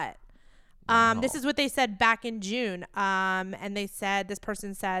lot. This is what they said back in June. And they said, this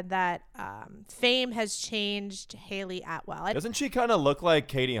person said that fame has changed Haley Atwell. Doesn't she kind of look like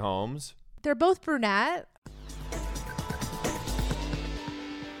Katie Holmes? They're both brunette.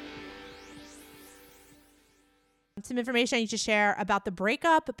 Some information I need to share about the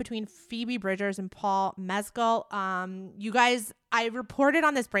breakup between Phoebe Bridgers and Paul Mescal. You guys, I reported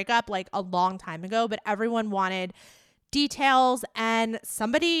on this breakup like a long time ago, but everyone wanted details and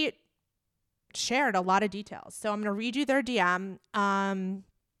somebody shared a lot of details. So I'm going to read you their DM.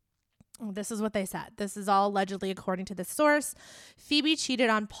 This is what they said. This is all allegedly according to the source. Phoebe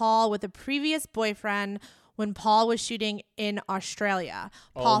cheated on Paul with a previous boyfriend when Paul was shooting in Australia.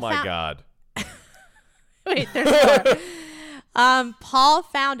 Oh my God. Wait, there's more. Paul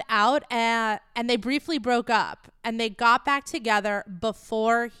found out and they briefly broke up and they got back together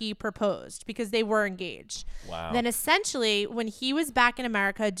before he proposed because they were engaged. Wow. Then essentially when he was back in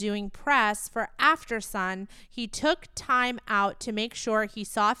America doing press for After Sun, he took time out to make sure he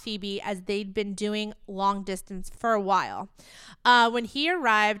saw Phoebe as they'd been doing long distance for a while. When he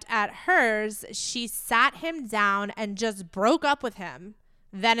arrived at hers, she sat him down and just broke up with him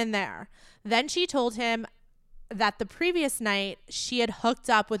then and there. Then she told him that the previous night she had hooked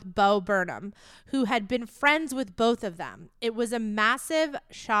up with Bo Burnham, who had been friends with both of them. It was a massive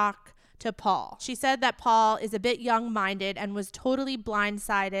shock to Paul. She said that Paul is a bit young-minded and was totally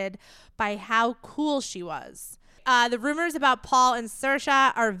blindsided by how cool she was. The rumors about Paul and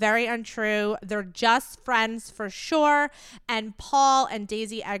Saoirse are very untrue. They're just friends for sure. And Paul and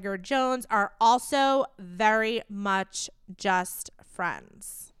Daisy Edgar Jones are also very much just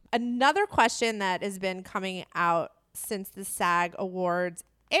friends. Another question that has been coming out since the SAG Awards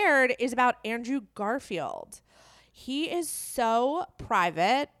aired is about Andrew Garfield. He is so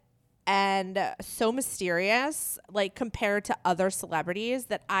private and so mysterious, like compared to other celebrities,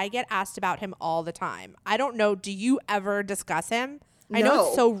 that I get asked about him all the time. I don't know. Do you ever discuss him? No. I know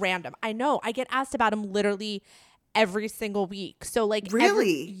it's so random. I know. I get asked about him literally every single week. So like,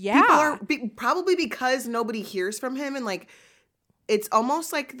 really? Yeah. People are probably because nobody hears from him and like, it's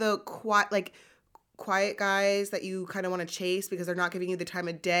almost like the quiet guys that you kind of want to chase because they're not giving you the time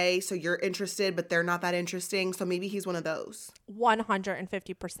of day. So you're interested, but they're not that interesting. So maybe he's one of those.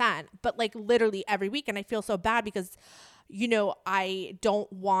 150%. But like literally every week. And I feel so bad because, you know, I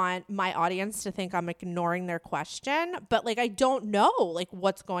don't want my audience to think I'm ignoring their question. But like, I don't know like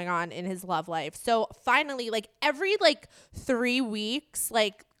what's going on in his love life. So finally, like every like 3 weeks,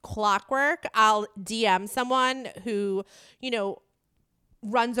 like clockwork, I'll DM someone who, you know,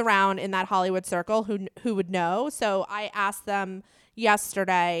 runs around in that Hollywood circle who would know. So I asked them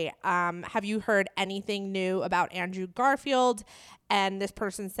yesterday, have you heard anything new about Andrew Garfield? And this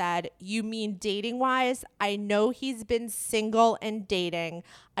person said, you mean dating wise? I know he's been single and dating.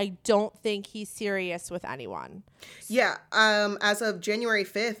 I don't think he's serious with anyone. Yeah. As of January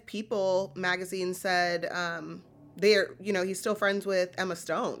 5th, People magazine said he's still friends with Emma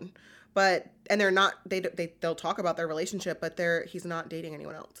Stone. And they're not, they'll talk about their relationship, but he's not dating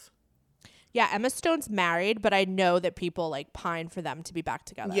anyone else. Yeah, Emma Stone's married, but I know that people like pine for them to be back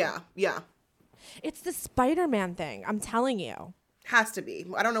together. Yeah. It's the Spider-Man thing, I'm telling you. Has to be.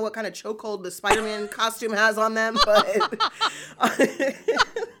 I don't know what kind of chokehold the Spider-Man costume has on them, but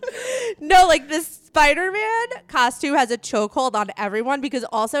no, like this Spider-Man costume has a chokehold on everyone because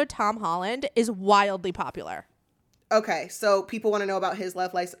also Tom Holland is wildly popular. Okay, so people want to know about his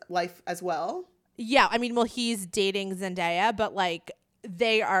love life as well? Yeah, I mean, well, he's dating Zendaya, but like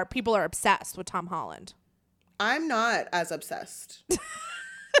people are obsessed with Tom Holland. I'm not as obsessed.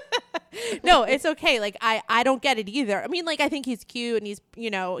 No, it's okay. Like I don't get it either. I mean, like I think he's cute and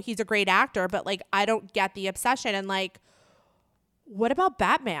he's a great actor, but like I don't get the obsession. And like, what about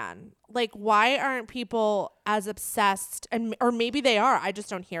Batman? Like, why aren't people as obsessed? Or maybe they are. I just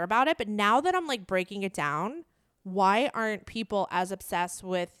don't hear about it. But now that I'm like breaking it down, why aren't people as obsessed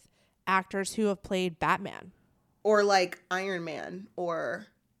with actors who have played Batman? Or like Iron Man or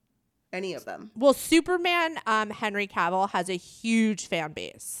any of them? Well, Superman, Henry Cavill has a huge fan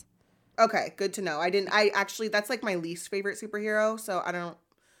base. Okay, good to know. I actually, that's like my least favorite superhero, so I didn't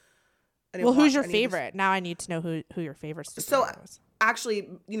Well, who's watch your any of his- favorite? Now I need to know who your favorite superhero So is. actually,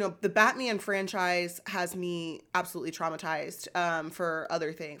 you know, the Batman franchise has me absolutely traumatized for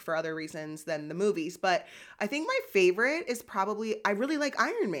other reasons than the movies. But I think my favorite is probably, I really like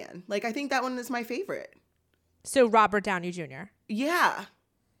Iron Man. Like, I think that one is my favorite. So Robert Downey Jr. Yeah.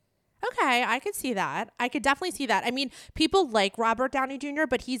 Okay, I could see that. I could definitely see that. I mean, people like Robert Downey Jr.,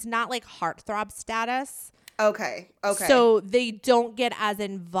 but he's not like heartthrob status. Okay. So they don't get as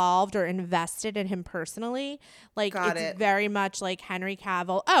involved or invested in him personally. Like, it's very much like Henry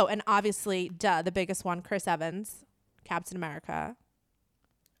Cavill. Oh, and obviously, the biggest one, Chris Evans, Captain America.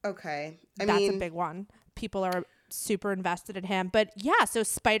 Okay. That's a big one. People are super invested in him. But yeah, so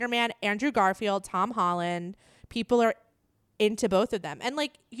Spider-Man, Andrew Garfield, Tom Holland, people are into both of them. And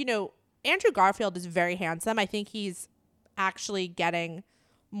like, you know, Andrew Garfield is very handsome. I think he's actually getting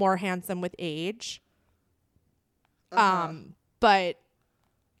more handsome with age. But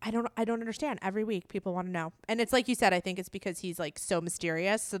I don't understand. Every week people want to know. And it's like you said, I think it's because he's like so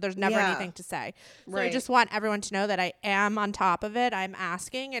mysterious. So there's never anything to say. So I just want everyone to know that I am on top of it. I'm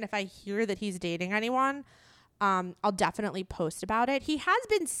asking. And if I hear that he's dating anyone, I'll definitely post about it. He has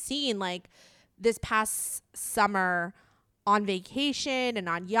been seen like this past summer on vacation and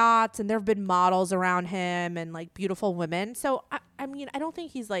on yachts, and there have been models around him and like beautiful women. So I mean, I don't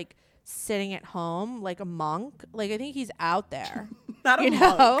think he's like sitting at home like a monk. Like, I think he's out there. Not a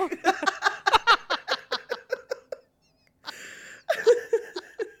monk.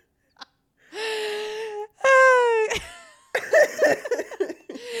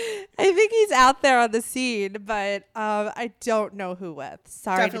 I think he's out there on the scene, but I don't know who with.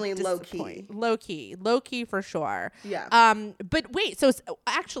 Sorry. Definitely low key. Low key for sure. Yeah. But wait, so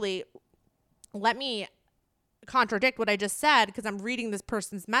actually, let me contradict what I just said, because I'm reading this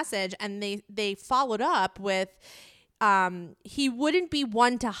person's message, and they followed up with he wouldn't be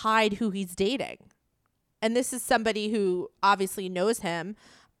one to hide who he's dating. And this is somebody who obviously knows him.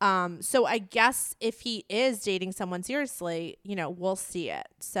 So I guess if he is dating someone seriously, you know, we'll see it.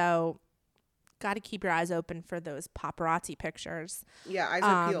 So got to keep your eyes open for those paparazzi pictures. Yeah, eyes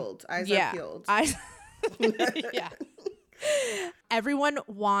are peeled. Eyes are peeled. Yeah. Everyone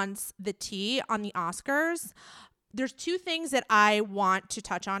wants the tea on the Oscars. There's two things that I want to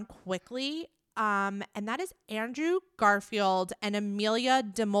touch on quickly. And that is Andrew Garfield and Amelia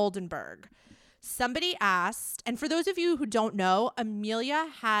de Moldenberg. Somebody asked, and for those of you who don't know, Amelia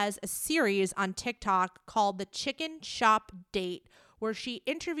has a series on TikTok called The Chicken Shop Date, where she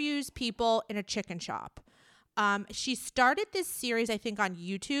interviews people in a chicken shop. She started this series, I think, on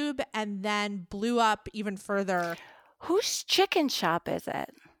YouTube and then blew up even further. Whose chicken shop is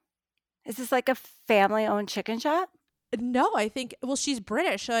it? Is this like a family-owned chicken shop? No, I think, well, she's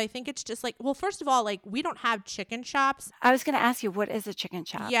British, so I think it's just like, well, first of all, like, we don't have chicken shops. I was going to ask you, what is a chicken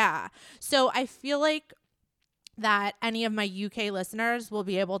shop? Yeah. So I feel like that any of my UK listeners will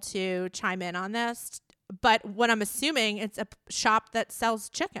be able to chime in on this. But what I'm assuming, it's a shop that sells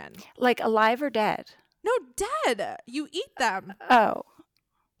chicken. Like alive or dead? No, dead. You eat them. Oh.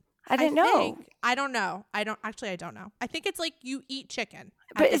 I didn't know. I don't know. I don't know. I think it's like you eat chicken.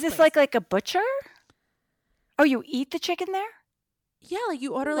 But is this place like a butcher? Oh, you eat the chicken there? Yeah, like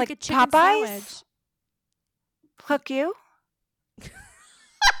you order like a chicken Popeyes? sandwich. Cook you?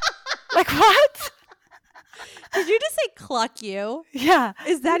 Like what? Did you just say cluck you? Yeah.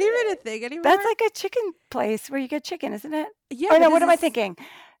 Is that even a thing anymore? That's like a chicken place where you get chicken, isn't it? Yeah. Oh, no, what am I thinking?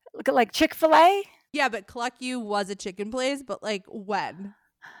 Like Chick-fil-A? Yeah, but Cluck You was a chicken place, but like when?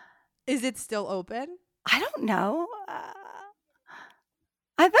 Is it still open? I don't know.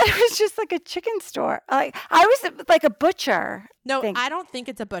 I thought it was just like a chicken store. Like I was like a butcher. No, I don't think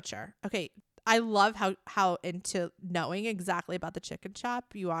it's a butcher. Okay, I love how into knowing exactly about the chicken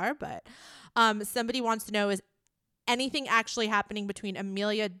shop you are, but somebody wants to know, is anything actually happening between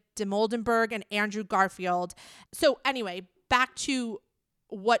Amelia de Moldenberg and Andrew Garfield? So anyway, back to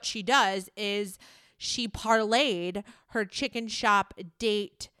what she does is she parlayed her chicken shop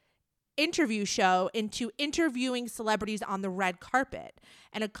date interview show into interviewing celebrities on the red carpet.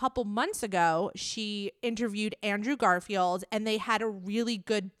 And a couple months ago, she interviewed Andrew Garfield and they had a really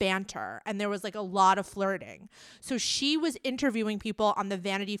good banter and there was like a lot of flirting. So she was interviewing people on the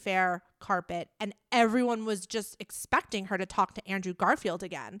Vanity Fair carpet and everyone was just expecting her to talk to Andrew Garfield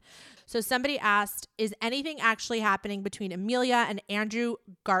again. So somebody asked, is anything actually happening between Amelia and Andrew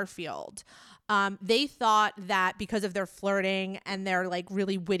Garfield? They thought that because of their flirting and their like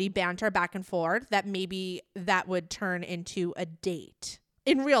really witty banter back and forth, that maybe that would turn into a date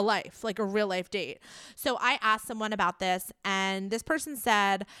in real life, like a real life date. So I asked someone about this and this person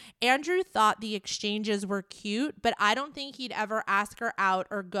said, Andrew thought the exchanges were cute, but I don't think he'd ever ask her out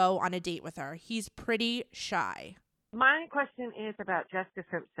or go on a date with her. He's pretty shy. My question is about Jessica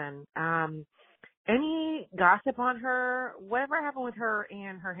Simpson. Any gossip on her? Whatever happened with her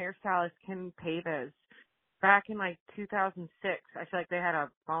and her hairstylist, Ken Pavis, back in like 2006? I feel like they had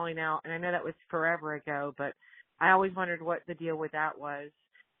a falling out, and I know that was forever ago, but I always wondered what the deal with that was.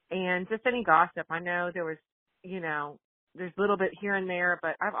 And just any gossip. I know there was, there's a little bit here and there,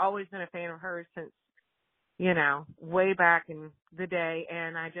 but I've always been a fan of hers since, way back in the day.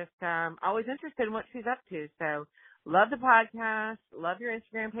 And I just always interested in what she's up to. So love the podcast. Love your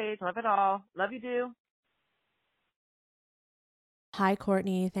Instagram page. Love it all. Love you, Deux. Hi,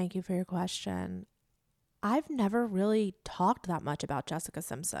 Courtney. Thank you for your question. I've never really talked that much about Jessica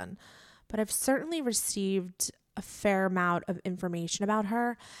Simpson, but I've certainly received a fair amount of information about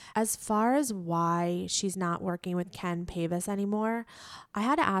her. As far as why she's not working with Ken Pavis anymore, I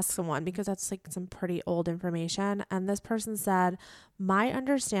had to ask someone because that's like some pretty old information. And this person said, my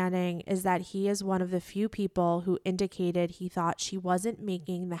understanding is that he is one of the few people who indicated he thought she wasn't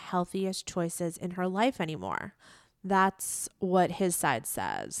making the healthiest choices in her life anymore. That's what his side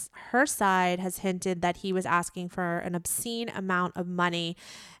says. Her side has hinted that he was asking for an obscene amount of money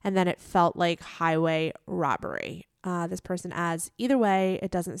and then it felt like highway robbery. This person adds, either way,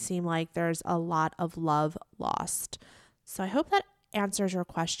 it doesn't seem like there's a lot of love lost. So I hope that answers your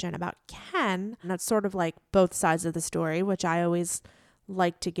question about Ken. And that's sort of like both sides of the story, which I always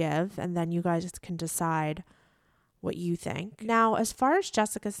like to give. And then you guys can decide what you think. Now, as far as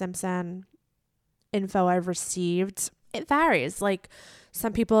Jessica Simpson info I've received, it varies. Like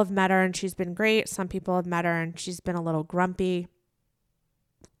some people have met her and she's been great. Some people have met her and she's been a little grumpy.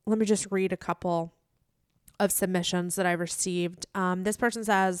 Let me just read a couple of submissions that I received. This person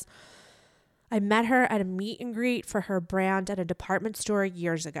says, I met her at a meet and greet for her brand at a department store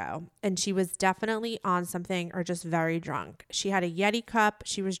years ago, and she was definitely on something or just very drunk. She had a Yeti cup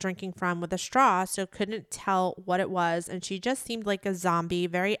she was drinking from with a straw, so couldn't tell what it was, and she just seemed like a zombie,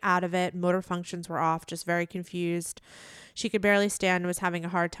 very out of it. Motor functions were off, just very confused. She could barely stand and was having a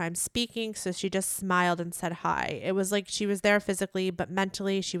hard time speaking, so she just smiled and said hi. It was like she was there physically, but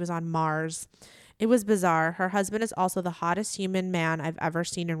mentally she was on Mars. It was bizarre. Her husband is also the hottest human man I've ever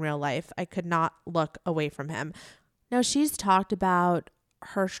seen in real life. I could not look away from him. Now, she's talked about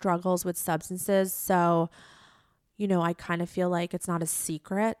her struggles with substances, so, I kind of feel like it's not a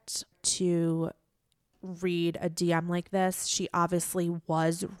secret to read a DM like this. She obviously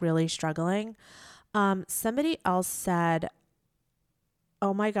was really struggling. Somebody else said,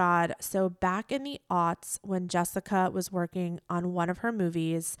 oh my God. So back in the aughts when Jessica was working on one of her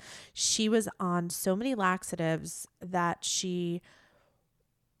movies, she was on so many laxatives that she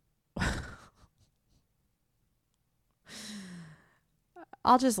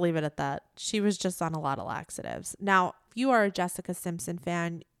I'll just leave it at that. She was just on a lot of laxatives. Now, if you are a Jessica Simpson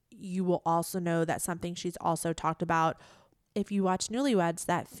fan, you will also know that something she's also talked about. If you watch Newlyweds,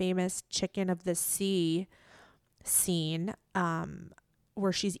 that famous chicken of the sea scene,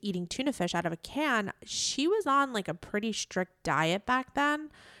 where she's eating tuna fish out of a can, she was on like a pretty strict diet back then.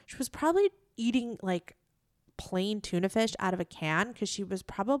 She was probably eating like plain tuna fish out of a can because she was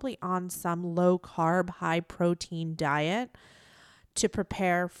probably on some low carb, high protein diet to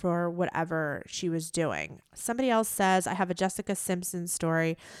prepare for whatever she was doing. Somebody else says, I have a Jessica Simpson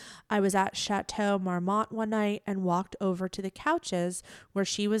story. I was at Chateau Marmont one night and walked over to the couches where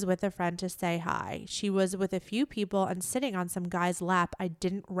she was with a friend to say hi. She was with a few people and sitting on some guy's lap I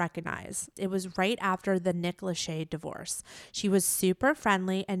didn't recognize. It was right after the Nick Lachey divorce. She was super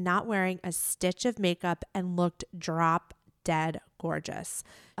friendly and not wearing a stitch of makeup and looked drop dead gorgeous.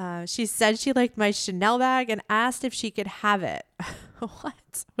 She said she liked my Chanel bag and asked if she could have it.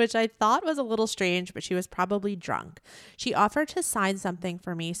 What? Which I thought was a little strange, but she was probably drunk. She offered to sign something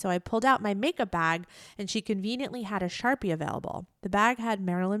for me, so I pulled out my makeup bag and she conveniently had a Sharpie available. The bag had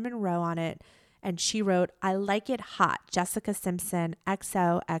Marilyn Monroe on it and she wrote, I like it hot, Jessica Simpson,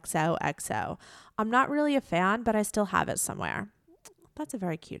 XOXOXO. I'm not really a fan, but I still have it somewhere. That's a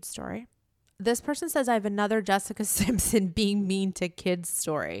very cute story. This person says, I have another Jessica Simpson being mean to kids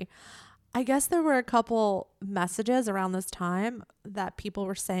story. I guess there were a couple messages around this time that people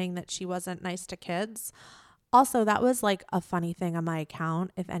were saying that she wasn't nice to kids. Also, that was like a funny thing on my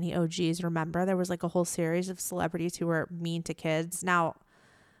account. If any OGs remember, there was like a whole series of celebrities who were mean to kids. Now,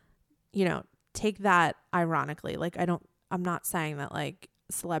 you know, take that ironically. Like, I'm not saying that like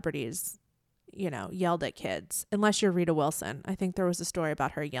celebrities, you know, yelled at kids, unless you're Rita Wilson. I think there was a story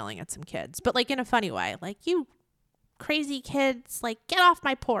about her yelling at some kids, but like in a funny way, like, you crazy kids, like, get off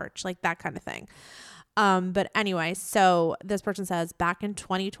my porch, like that kind of thing. But anyway, so this person says, back in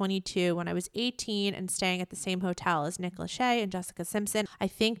 2022, when I was 18 and staying at the same hotel as Nick Lachey and Jessica Simpson, I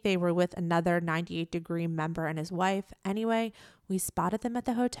think they were with another 98 Degree member and his wife. Anyway, we spotted them at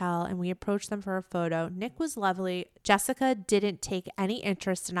the hotel and we approached them for a photo. Nick was lovely. Jessica didn't take any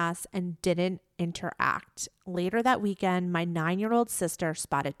interest in us and didn't interact. Later that weekend, my 9-year-old sister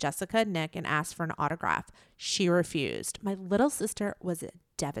spotted Jessica and Nick and asked for an autograph. She refused. My little sister was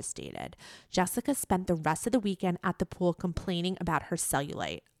devastated. Jessica spent the rest of the weekend at the pool complaining about her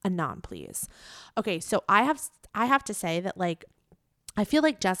cellulite. Anon, please. Okay, so I have to say that, like, I feel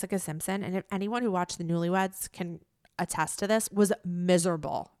like Jessica Simpson, and if anyone who watched The Newlyweds can attest to this, was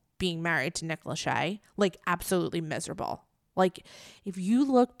miserable being married to Nick Lachey. Like, absolutely miserable. Like, if you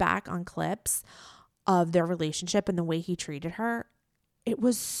look back on clips of their relationship and the way he treated her, it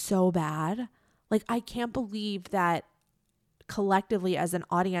was so bad. Like, I can't believe that collectively as an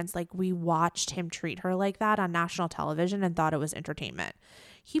audience, like, we watched him treat her like that on national television and thought it was entertainment.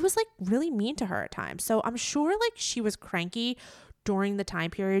 He was like really mean to her at times. So I'm sure like she was cranky during the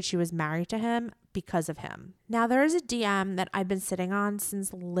time period she was married to him because of him. Now, there is a DM that I've been sitting on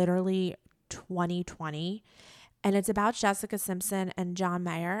since literally 2020. And it's about Jessica Simpson and John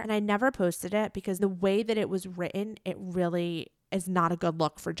Mayer. And I never posted it because the way that it was written, it really is not a good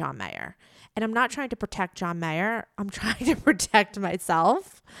look for John Mayer. And I'm not trying to protect John Mayer. I'm trying to protect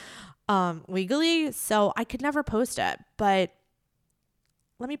myself legally. So I could never post it. But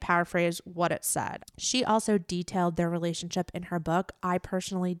let me paraphrase what it said. She also detailed their relationship in her book. I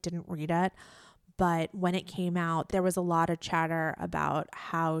personally didn't read it. But when it came out, there was a lot of chatter about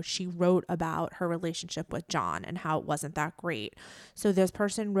how she wrote about her relationship with John and how it wasn't that great. So this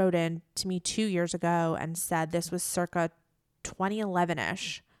person wrote in to me 2 years ago and said this was circa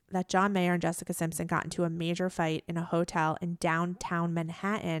 2011-ish, that John Mayer and Jessica Simpson got into a major fight in a hotel in downtown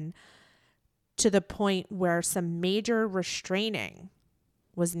Manhattan to the point where some major restraining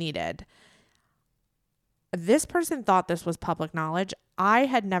was needed. This person thought this was public knowledge. I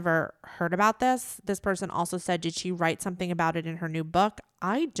had never heard about this. This person also said, did she write something about it in her new book?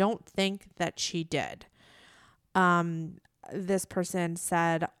 I don't think that she did. This person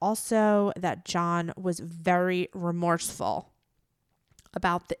said also that John was very remorseful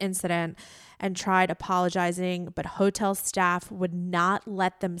about the incident and tried apologizing, but hotel staff would not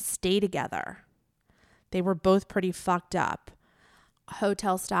let them stay together. They were both pretty fucked up.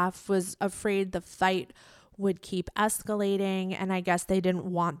 Hotel staff was afraid the fight would keep escalating, and I guess they didn't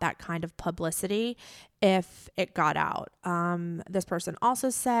want that kind of publicity if it got out. This person also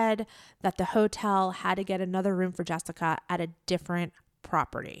said that the hotel had to get another room for Jessica at a different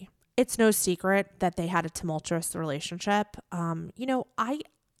property. It's no secret that they had a tumultuous relationship.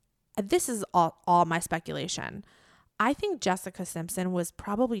 This is all my speculation. I think Jessica Simpson was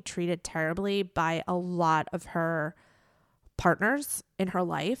probably treated terribly by a lot of her partners in her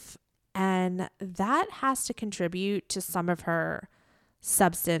life. And that has to contribute to some of her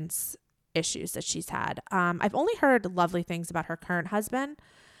substance issues that she's had. I've only heard lovely things about her current husband.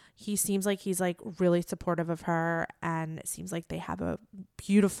 He seems like he's like really supportive of her, and it seems like they have a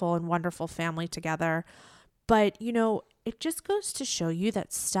beautiful and wonderful family together. But, you know, it just goes to show you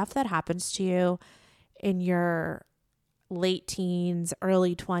that stuff that happens to you in your late teens,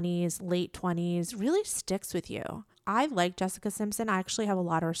 early 20s, late 20s really sticks with you. I like Jessica Simpson. I actually have a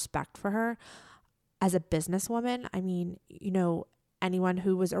lot of respect for her as a businesswoman. I mean, you know, anyone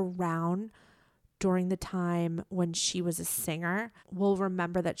who was around during the time when she was a singer will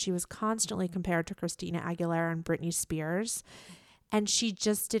remember that she was constantly compared to Christina Aguilera and Britney Spears. And she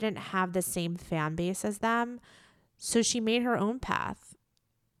just didn't have the same fan base as them. So she made her own path.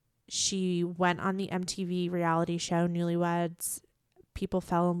 She went on the MTV reality show Newlyweds. People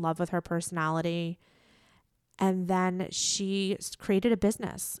fell in love with her personality. And then she created a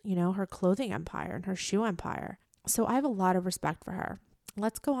business, you know, her clothing empire and her shoe empire. So I have a lot of respect for her.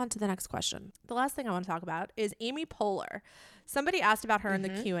 Let's go on to the next question. The last thing I want to talk about is Amy Poehler. Somebody asked about her in the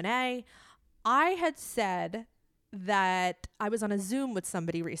Q&A. I had said that I was on a Zoom with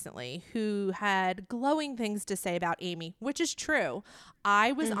somebody recently who had glowing things to say about Amy, which is true.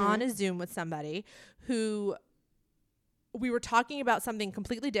 I was on a Zoom with somebody who we were talking about something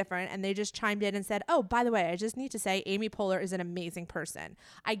completely different, and they just chimed in and said, oh, by the way, I just need to say Amy Poehler is an amazing person.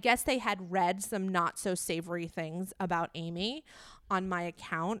 I guess they had read some not so savory things about Amy on my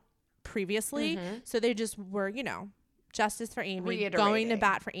account previously. So they just were, you know, justice for Amy, going to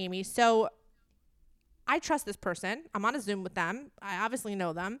bat for Amy. So I trust this person. I'm on a Zoom with them. I obviously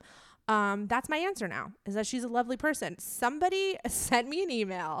know them. That's my answer now, is that she's a lovely person. Somebody sent me an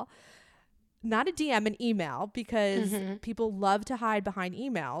email, not a DM, an email, because people love to hide behind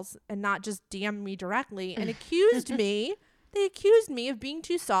emails and not just DM me directly, and accused me. They accused me of being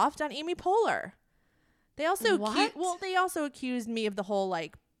too soft on Amy Poehler. They also they also accused me of the whole,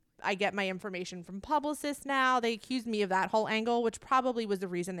 like, I get my information from publicists now. They accused me of that whole angle, which probably was the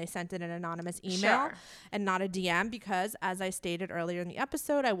reason they sent in an anonymous email and not a DM, because as I stated earlier in the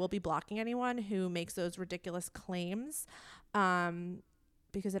episode, I will be blocking anyone who makes those ridiculous claims,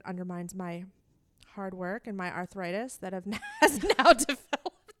 because it undermines my hard work and my arthritis that has now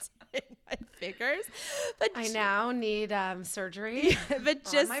developed in my fingers. But I now need surgery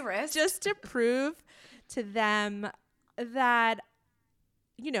but on my wrist. Just to prove to them that,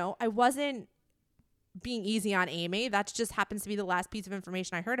 you know, I wasn't being easy on Amy. That just happens to be the last piece of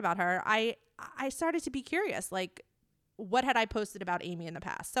information I heard about her. I started to be curious, like, what had I posted about Amy in the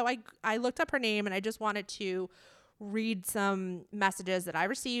past? So I looked up her name, and I just wanted to read some messages that I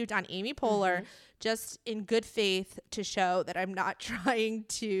received on Amy Poehler, just in good faith, to show that I'm not trying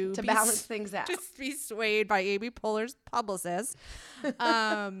to balance things out. Just be swayed by Amy Poehler's publicist.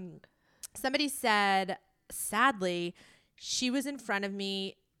 Somebody said, sadly, she was in front of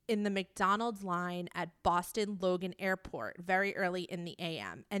me in the McDonald's line at Boston Logan Airport very early in the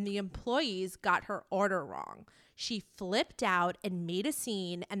AM, and the employees got her order wrong. She flipped out and made a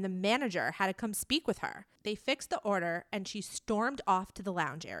scene, and the manager had to come speak with her. They fixed the order, and she stormed off to the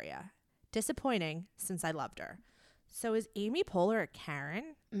lounge area. Disappointing, since I loved her. So is Amy Poehler a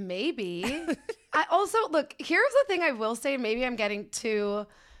Karen? Maybe. I also, look, here's the thing I will say. Maybe I'm getting too,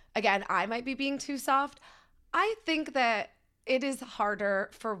 again, I might be being too soft. I think that it is harder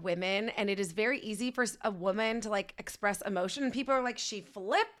for women, and it is very easy for a woman to, like, express emotion. And people are like, she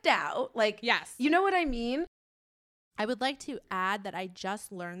flipped out. Like, yes. You know what I mean? I would like to add that I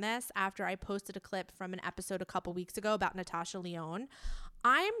just learned this after I posted a clip from an episode a couple weeks ago about Natasha Lyonne.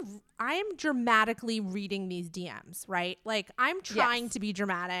 I'm dramatically reading these DMs, right? Like, I'm trying to be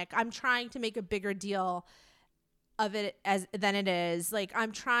dramatic. I'm trying to make a bigger deal of it than it is. Like,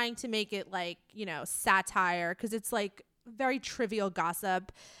 I'm trying to make it, like, you know, satire, because it's like very trivial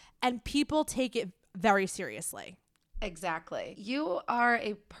gossip, and people take it very seriously. Exactly. You are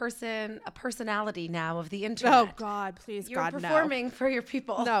a personality now of the internet. Oh God, please, You're God, performing for your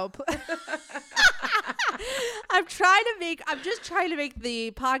people. No. I'm just trying to make the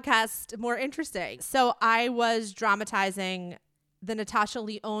podcast more interesting. So I was dramatizing the Natasha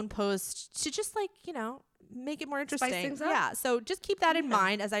Lyonne post to just, like, you know, make it more interesting. Spice things up. Yeah. So just keep that in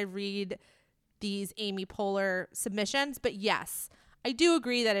mind as I read these Amy Poehler submissions. But yes, I do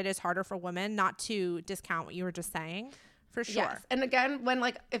agree that it is harder for women, not to discount what you were just saying, for sure. Yes. And again, when,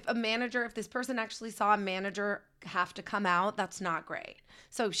 like, if this person actually saw a manager have to come out, that's not great.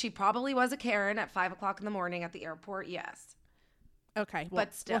 So she probably was a Karen at 5:00 in the morning at the airport. Yes. Okay. Well,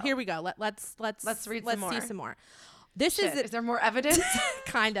 but still. Well, here we go. Let's read let's some more. see some more. Is there more evidence?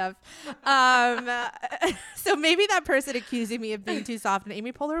 Kind of. So maybe that person accusing me of being too soft and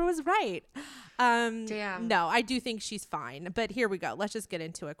Amy Poehler was right. Damn. No, I do think she's fine. But here we go. Let's just get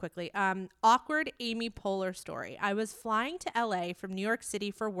into it quickly. Awkward Amy Poehler story. I was flying to LA from New York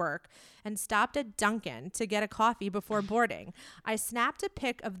City for work and stopped at Dunkin' to get a coffee before boarding. I snapped a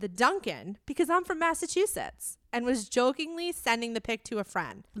pic of the Dunkin' because I'm from Massachusetts and was jokingly sending the pic to a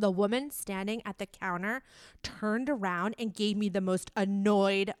friend. The woman standing at the counter turned around and gave me the most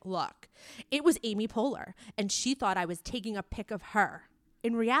annoyed look. It was Amy Poehler, and she thought I was taking a pic of her.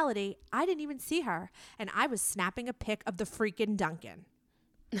 In reality, I didn't even see her, and I was snapping a pic of the freaking Dunkin'.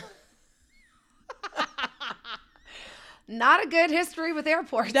 Not a good history with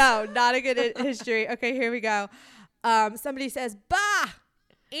airports. No, not a good history. Okay, here we go. Somebody says, bah!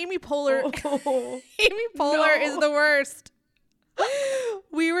 Amy Poehler. Amy Poehler is the worst.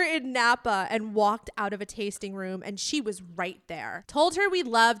 We were in Napa and walked out of a tasting room, and she was right there. Told her we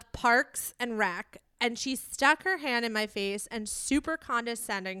loved Parks and Rec, and she stuck her hand in my face and super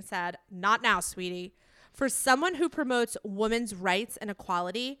condescending said, "Not now, sweetie." For someone who promotes women's rights and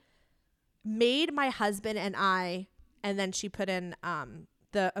equality, made my husband and I, and then she put in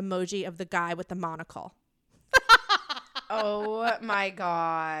the emoji of the guy with the monocle. Oh my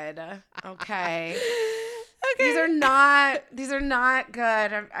God. Okay. These are not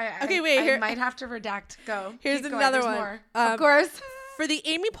good. I might have to redact. Go. Here's Keep going. another There's one. more. Of course. For the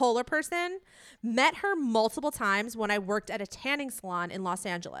Amy Poehler person, met her multiple times when I worked at a tanning salon in Los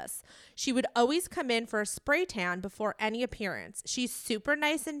Angeles. She would always come in for a spray tan before any appearance. She's super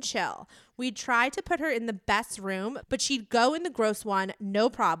nice and chill. We'd try to put her in the best room, but she'd go in the gross one, no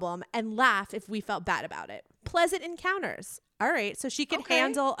problem, and laugh if we felt bad about it. Pleasant encounters. All right, so she can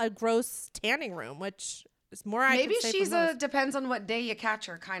handle a gross tanning room, which is more I Maybe can say she's for most. depends on what day you catch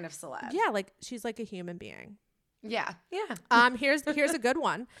her kind of celeb. Yeah, like she's like a human being. Yeah. Here's a good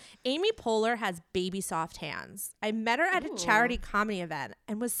one. Amy Poehler has baby soft hands. I met her at a charity comedy event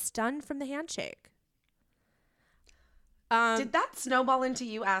and was stunned from the handshake. Did that snowball into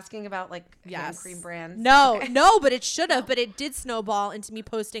you asking about like hand cream brands? No, but it should have. But it did snowball into me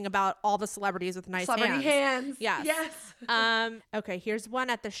posting about all the celebrities with nice Celebrity hands. Yes. Okay, here's one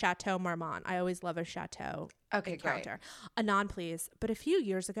at the Chateau Marmont. I always love a chateau encounter. Anon, please. But a few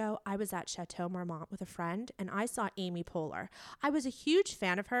years ago, I was at Chateau Marmont with a friend, and I saw Amy Poehler. I was a huge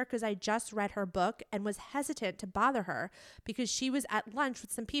fan of her because I just read her book and was hesitant to bother her because she was at lunch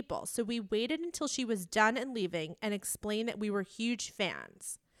with some people. So we waited until she was done and leaving and explained that we were huge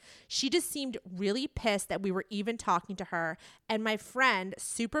fans. She just seemed really pissed that we were even talking to her, and my friend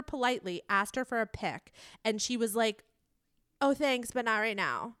super politely asked her for a pic, and she was like, "Oh, thanks, but not right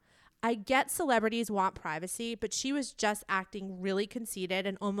now." I get celebrities want privacy, but she was just acting really conceited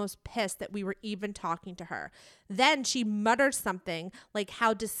and almost pissed that we were even talking to her. Then she mutters something like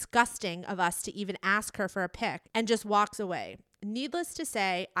how disgusting of us to even ask her for a pic and just walks away. Needless to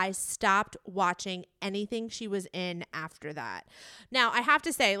say, I stopped watching anything she was in after that. Now, I have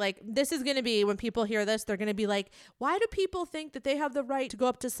to say, like, this is going to be, when people hear this, they're going to be like, why do people think that they have the right to go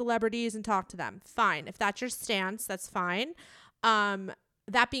up to celebrities and talk to them? Fine. If that's your stance, that's fine.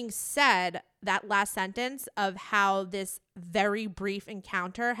 That being said, that last sentence of how this very brief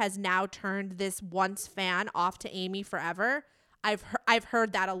encounter has now turned this once fan off to Amy forever, I've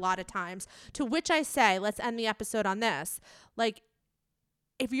heard that a lot of times. To which I say, let's end the episode on this. Like,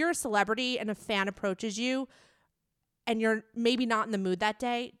 if you're a celebrity and a fan approaches you and you're maybe not in the mood that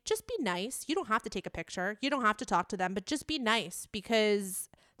day, just be nice. You don't have to take a picture. You don't have to talk to them, but just be nice, because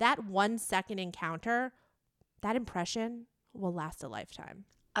that 1 second encounter, that impression will last a lifetime.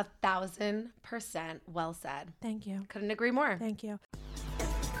 1,000% well said. Thank you. Couldn't agree more. Thank you.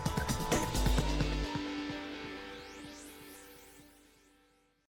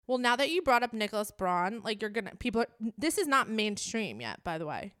 Well, now that you brought up Nicholas Braun, like, this is not mainstream yet, by the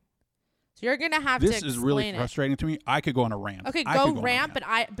way. So you're gonna have to explain it. This is really frustrating to me. I could go on a rant. Okay, go rant, but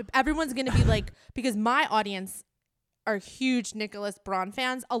everyone's gonna be like, because my audience are huge Nicholas Braun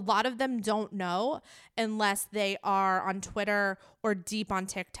fans. A lot of them don't know unless they are on Twitter or deep on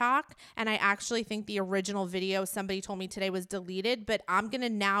TikTok. And I actually think the original video, somebody told me today, was deleted, but I'm going to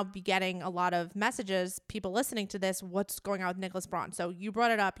now be getting a lot of messages, people listening to this, what's going on with Nicholas Braun. So you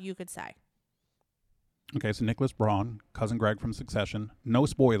brought it up, you could say. Okay, so Nicholas Braun, cousin Greg from Succession. No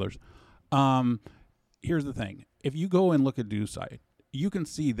spoilers. Here's the thing. If you go and look at Deux site, you can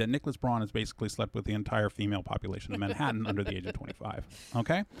see that Nicholas Braun has basically slept with the entire female population of Manhattan under the age of 25.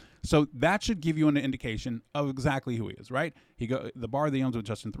 Okay? So that should give you an indication of exactly who he is, right? The bar that he owns with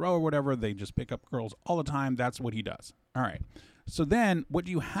Justin Theroux or whatever, they just pick up girls all the time. That's what he does. All right. So then what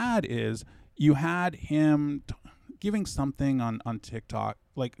you had him giving something on TikTok.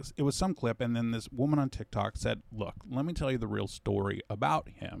 Like, it was some clip, and then this woman on TikTok said, look, let me tell you the real story about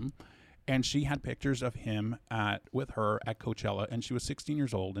him. And she had pictures of him with her at Coachella, and she was 16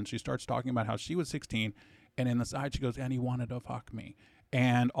 years old, and she starts talking about how she was 16, and in the side she goes, and he wanted to fuck me,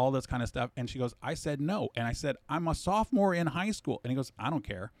 and all this kind of stuff. And she goes, I said no. And I said, I'm a sophomore in high school. And he goes, I don't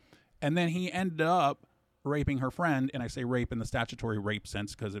care. And then he ended up raping her friend, and I say rape in the statutory rape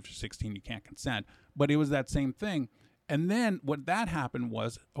sense because if you're 16, you can't consent. But it was that same thing. And then what that happened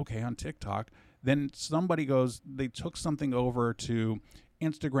was, okay, on TikTok, then somebody goes, they took something over to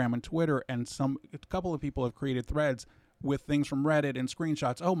Instagram and Twitter, and a couple of people have created threads with things from Reddit and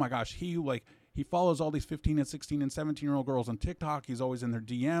screenshots. Oh my gosh, he follows all these 15 and 16 and 17-year-old girls on TikTok. He's always in their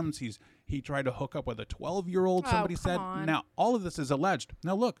DMs. He tried to hook up with a 12-year-old, somebody said. Now, all of this is alleged.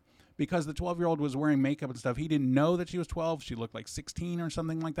 Now look, because the 12-year-old was wearing makeup and stuff, he didn't know that she was 12. She looked like 16 or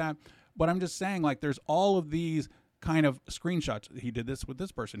something like that. But I'm just saying, like, there's all of these kind of screenshots. He did this with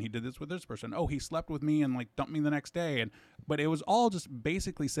this person. He did this with this person. Oh, he slept with me and like dumped me the next day. But it was all just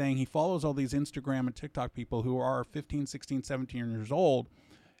basically saying he follows all these Instagram and TikTok people who are 15, 16, 17 years old,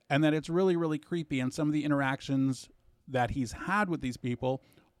 and that it's really, really creepy. And some of the interactions that he's had with these people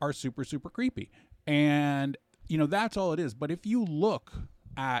are super, super creepy. And, that's all it is. But if you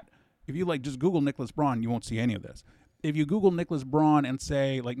like just Google Nicholas Braun, you won't see any of this. If you Google Nicholas Braun and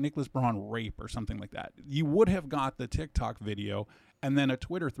say like Nicholas Braun rape or something like that, you would have got the TikTok video and then a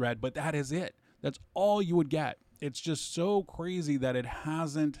Twitter thread, but that is it. That's all you would get. It's just so crazy that it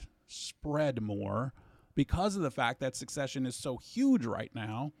hasn't spread more because of the fact that Succession is so huge right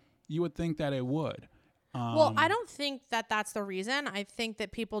now. You would think that it would. Well, I don't think that that's the reason. I think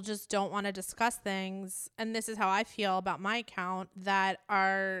that people just don't want to discuss things. And this is how I feel about my account, that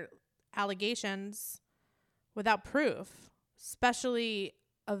are allegations without proof, especially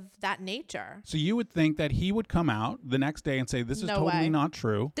of that nature. So you would think that he would come out the next day and say, this is totally not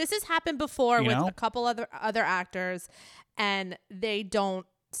true. This has happened before with a couple other actors, and they don't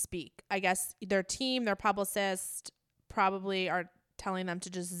speak. I guess their team, their publicist probably are telling them to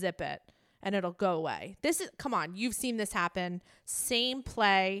just zip it and it'll go away. Come on, you've seen this happen. Same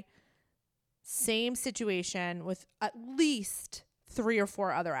play, same situation with at least 3 or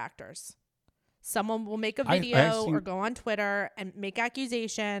 4 other actors. Someone will make a video or go on Twitter and make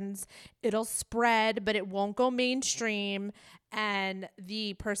accusations. It'll spread, but it won't go mainstream. And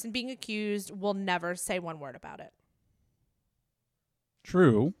the person being accused will never say one word about it.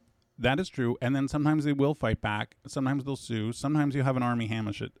 True. That is true. And then sometimes they will fight back. Sometimes they'll sue. Sometimes you have an Army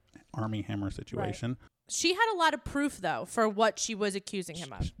Hammer situation. Right. She had a lot of proof, though, for what she was accusing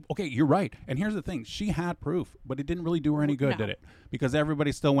him of. Okay, you're right. And here's the thing. She had proof, but it didn't really do her any good, did it? Because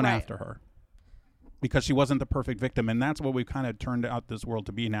everybody still went after her. Because she wasn't the perfect victim. And that's what we've kind of turned out this world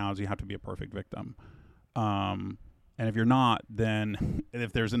to be now, is you have to be a perfect victim. And if you're not, then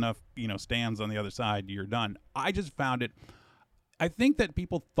if there's enough, stands on the other side, you're done. I just found it, I think that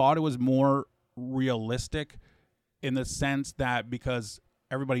people thought it was more realistic in the sense that because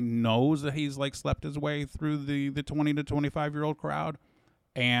everybody knows that he's like slept his way through the 20 to 25-year-old crowd,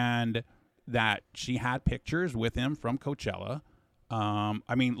 and that she had pictures with him from Coachella.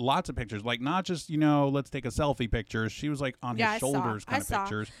 I mean, lots of pictures, like not just, let's take a selfie pictures. She was like on his shoulders kind of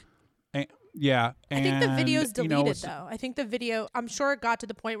pictures. And, I think the video's deleted though. I think the video, I'm sure it got to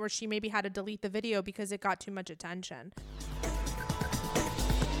the point where she maybe had to delete the video because it got too much attention.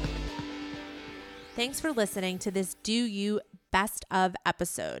 Thanks for listening to this Do You Best Of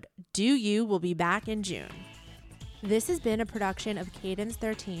episode. Do You will be back in June. This has been a production of Cadence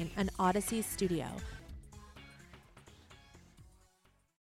 13, an Odyssey studio.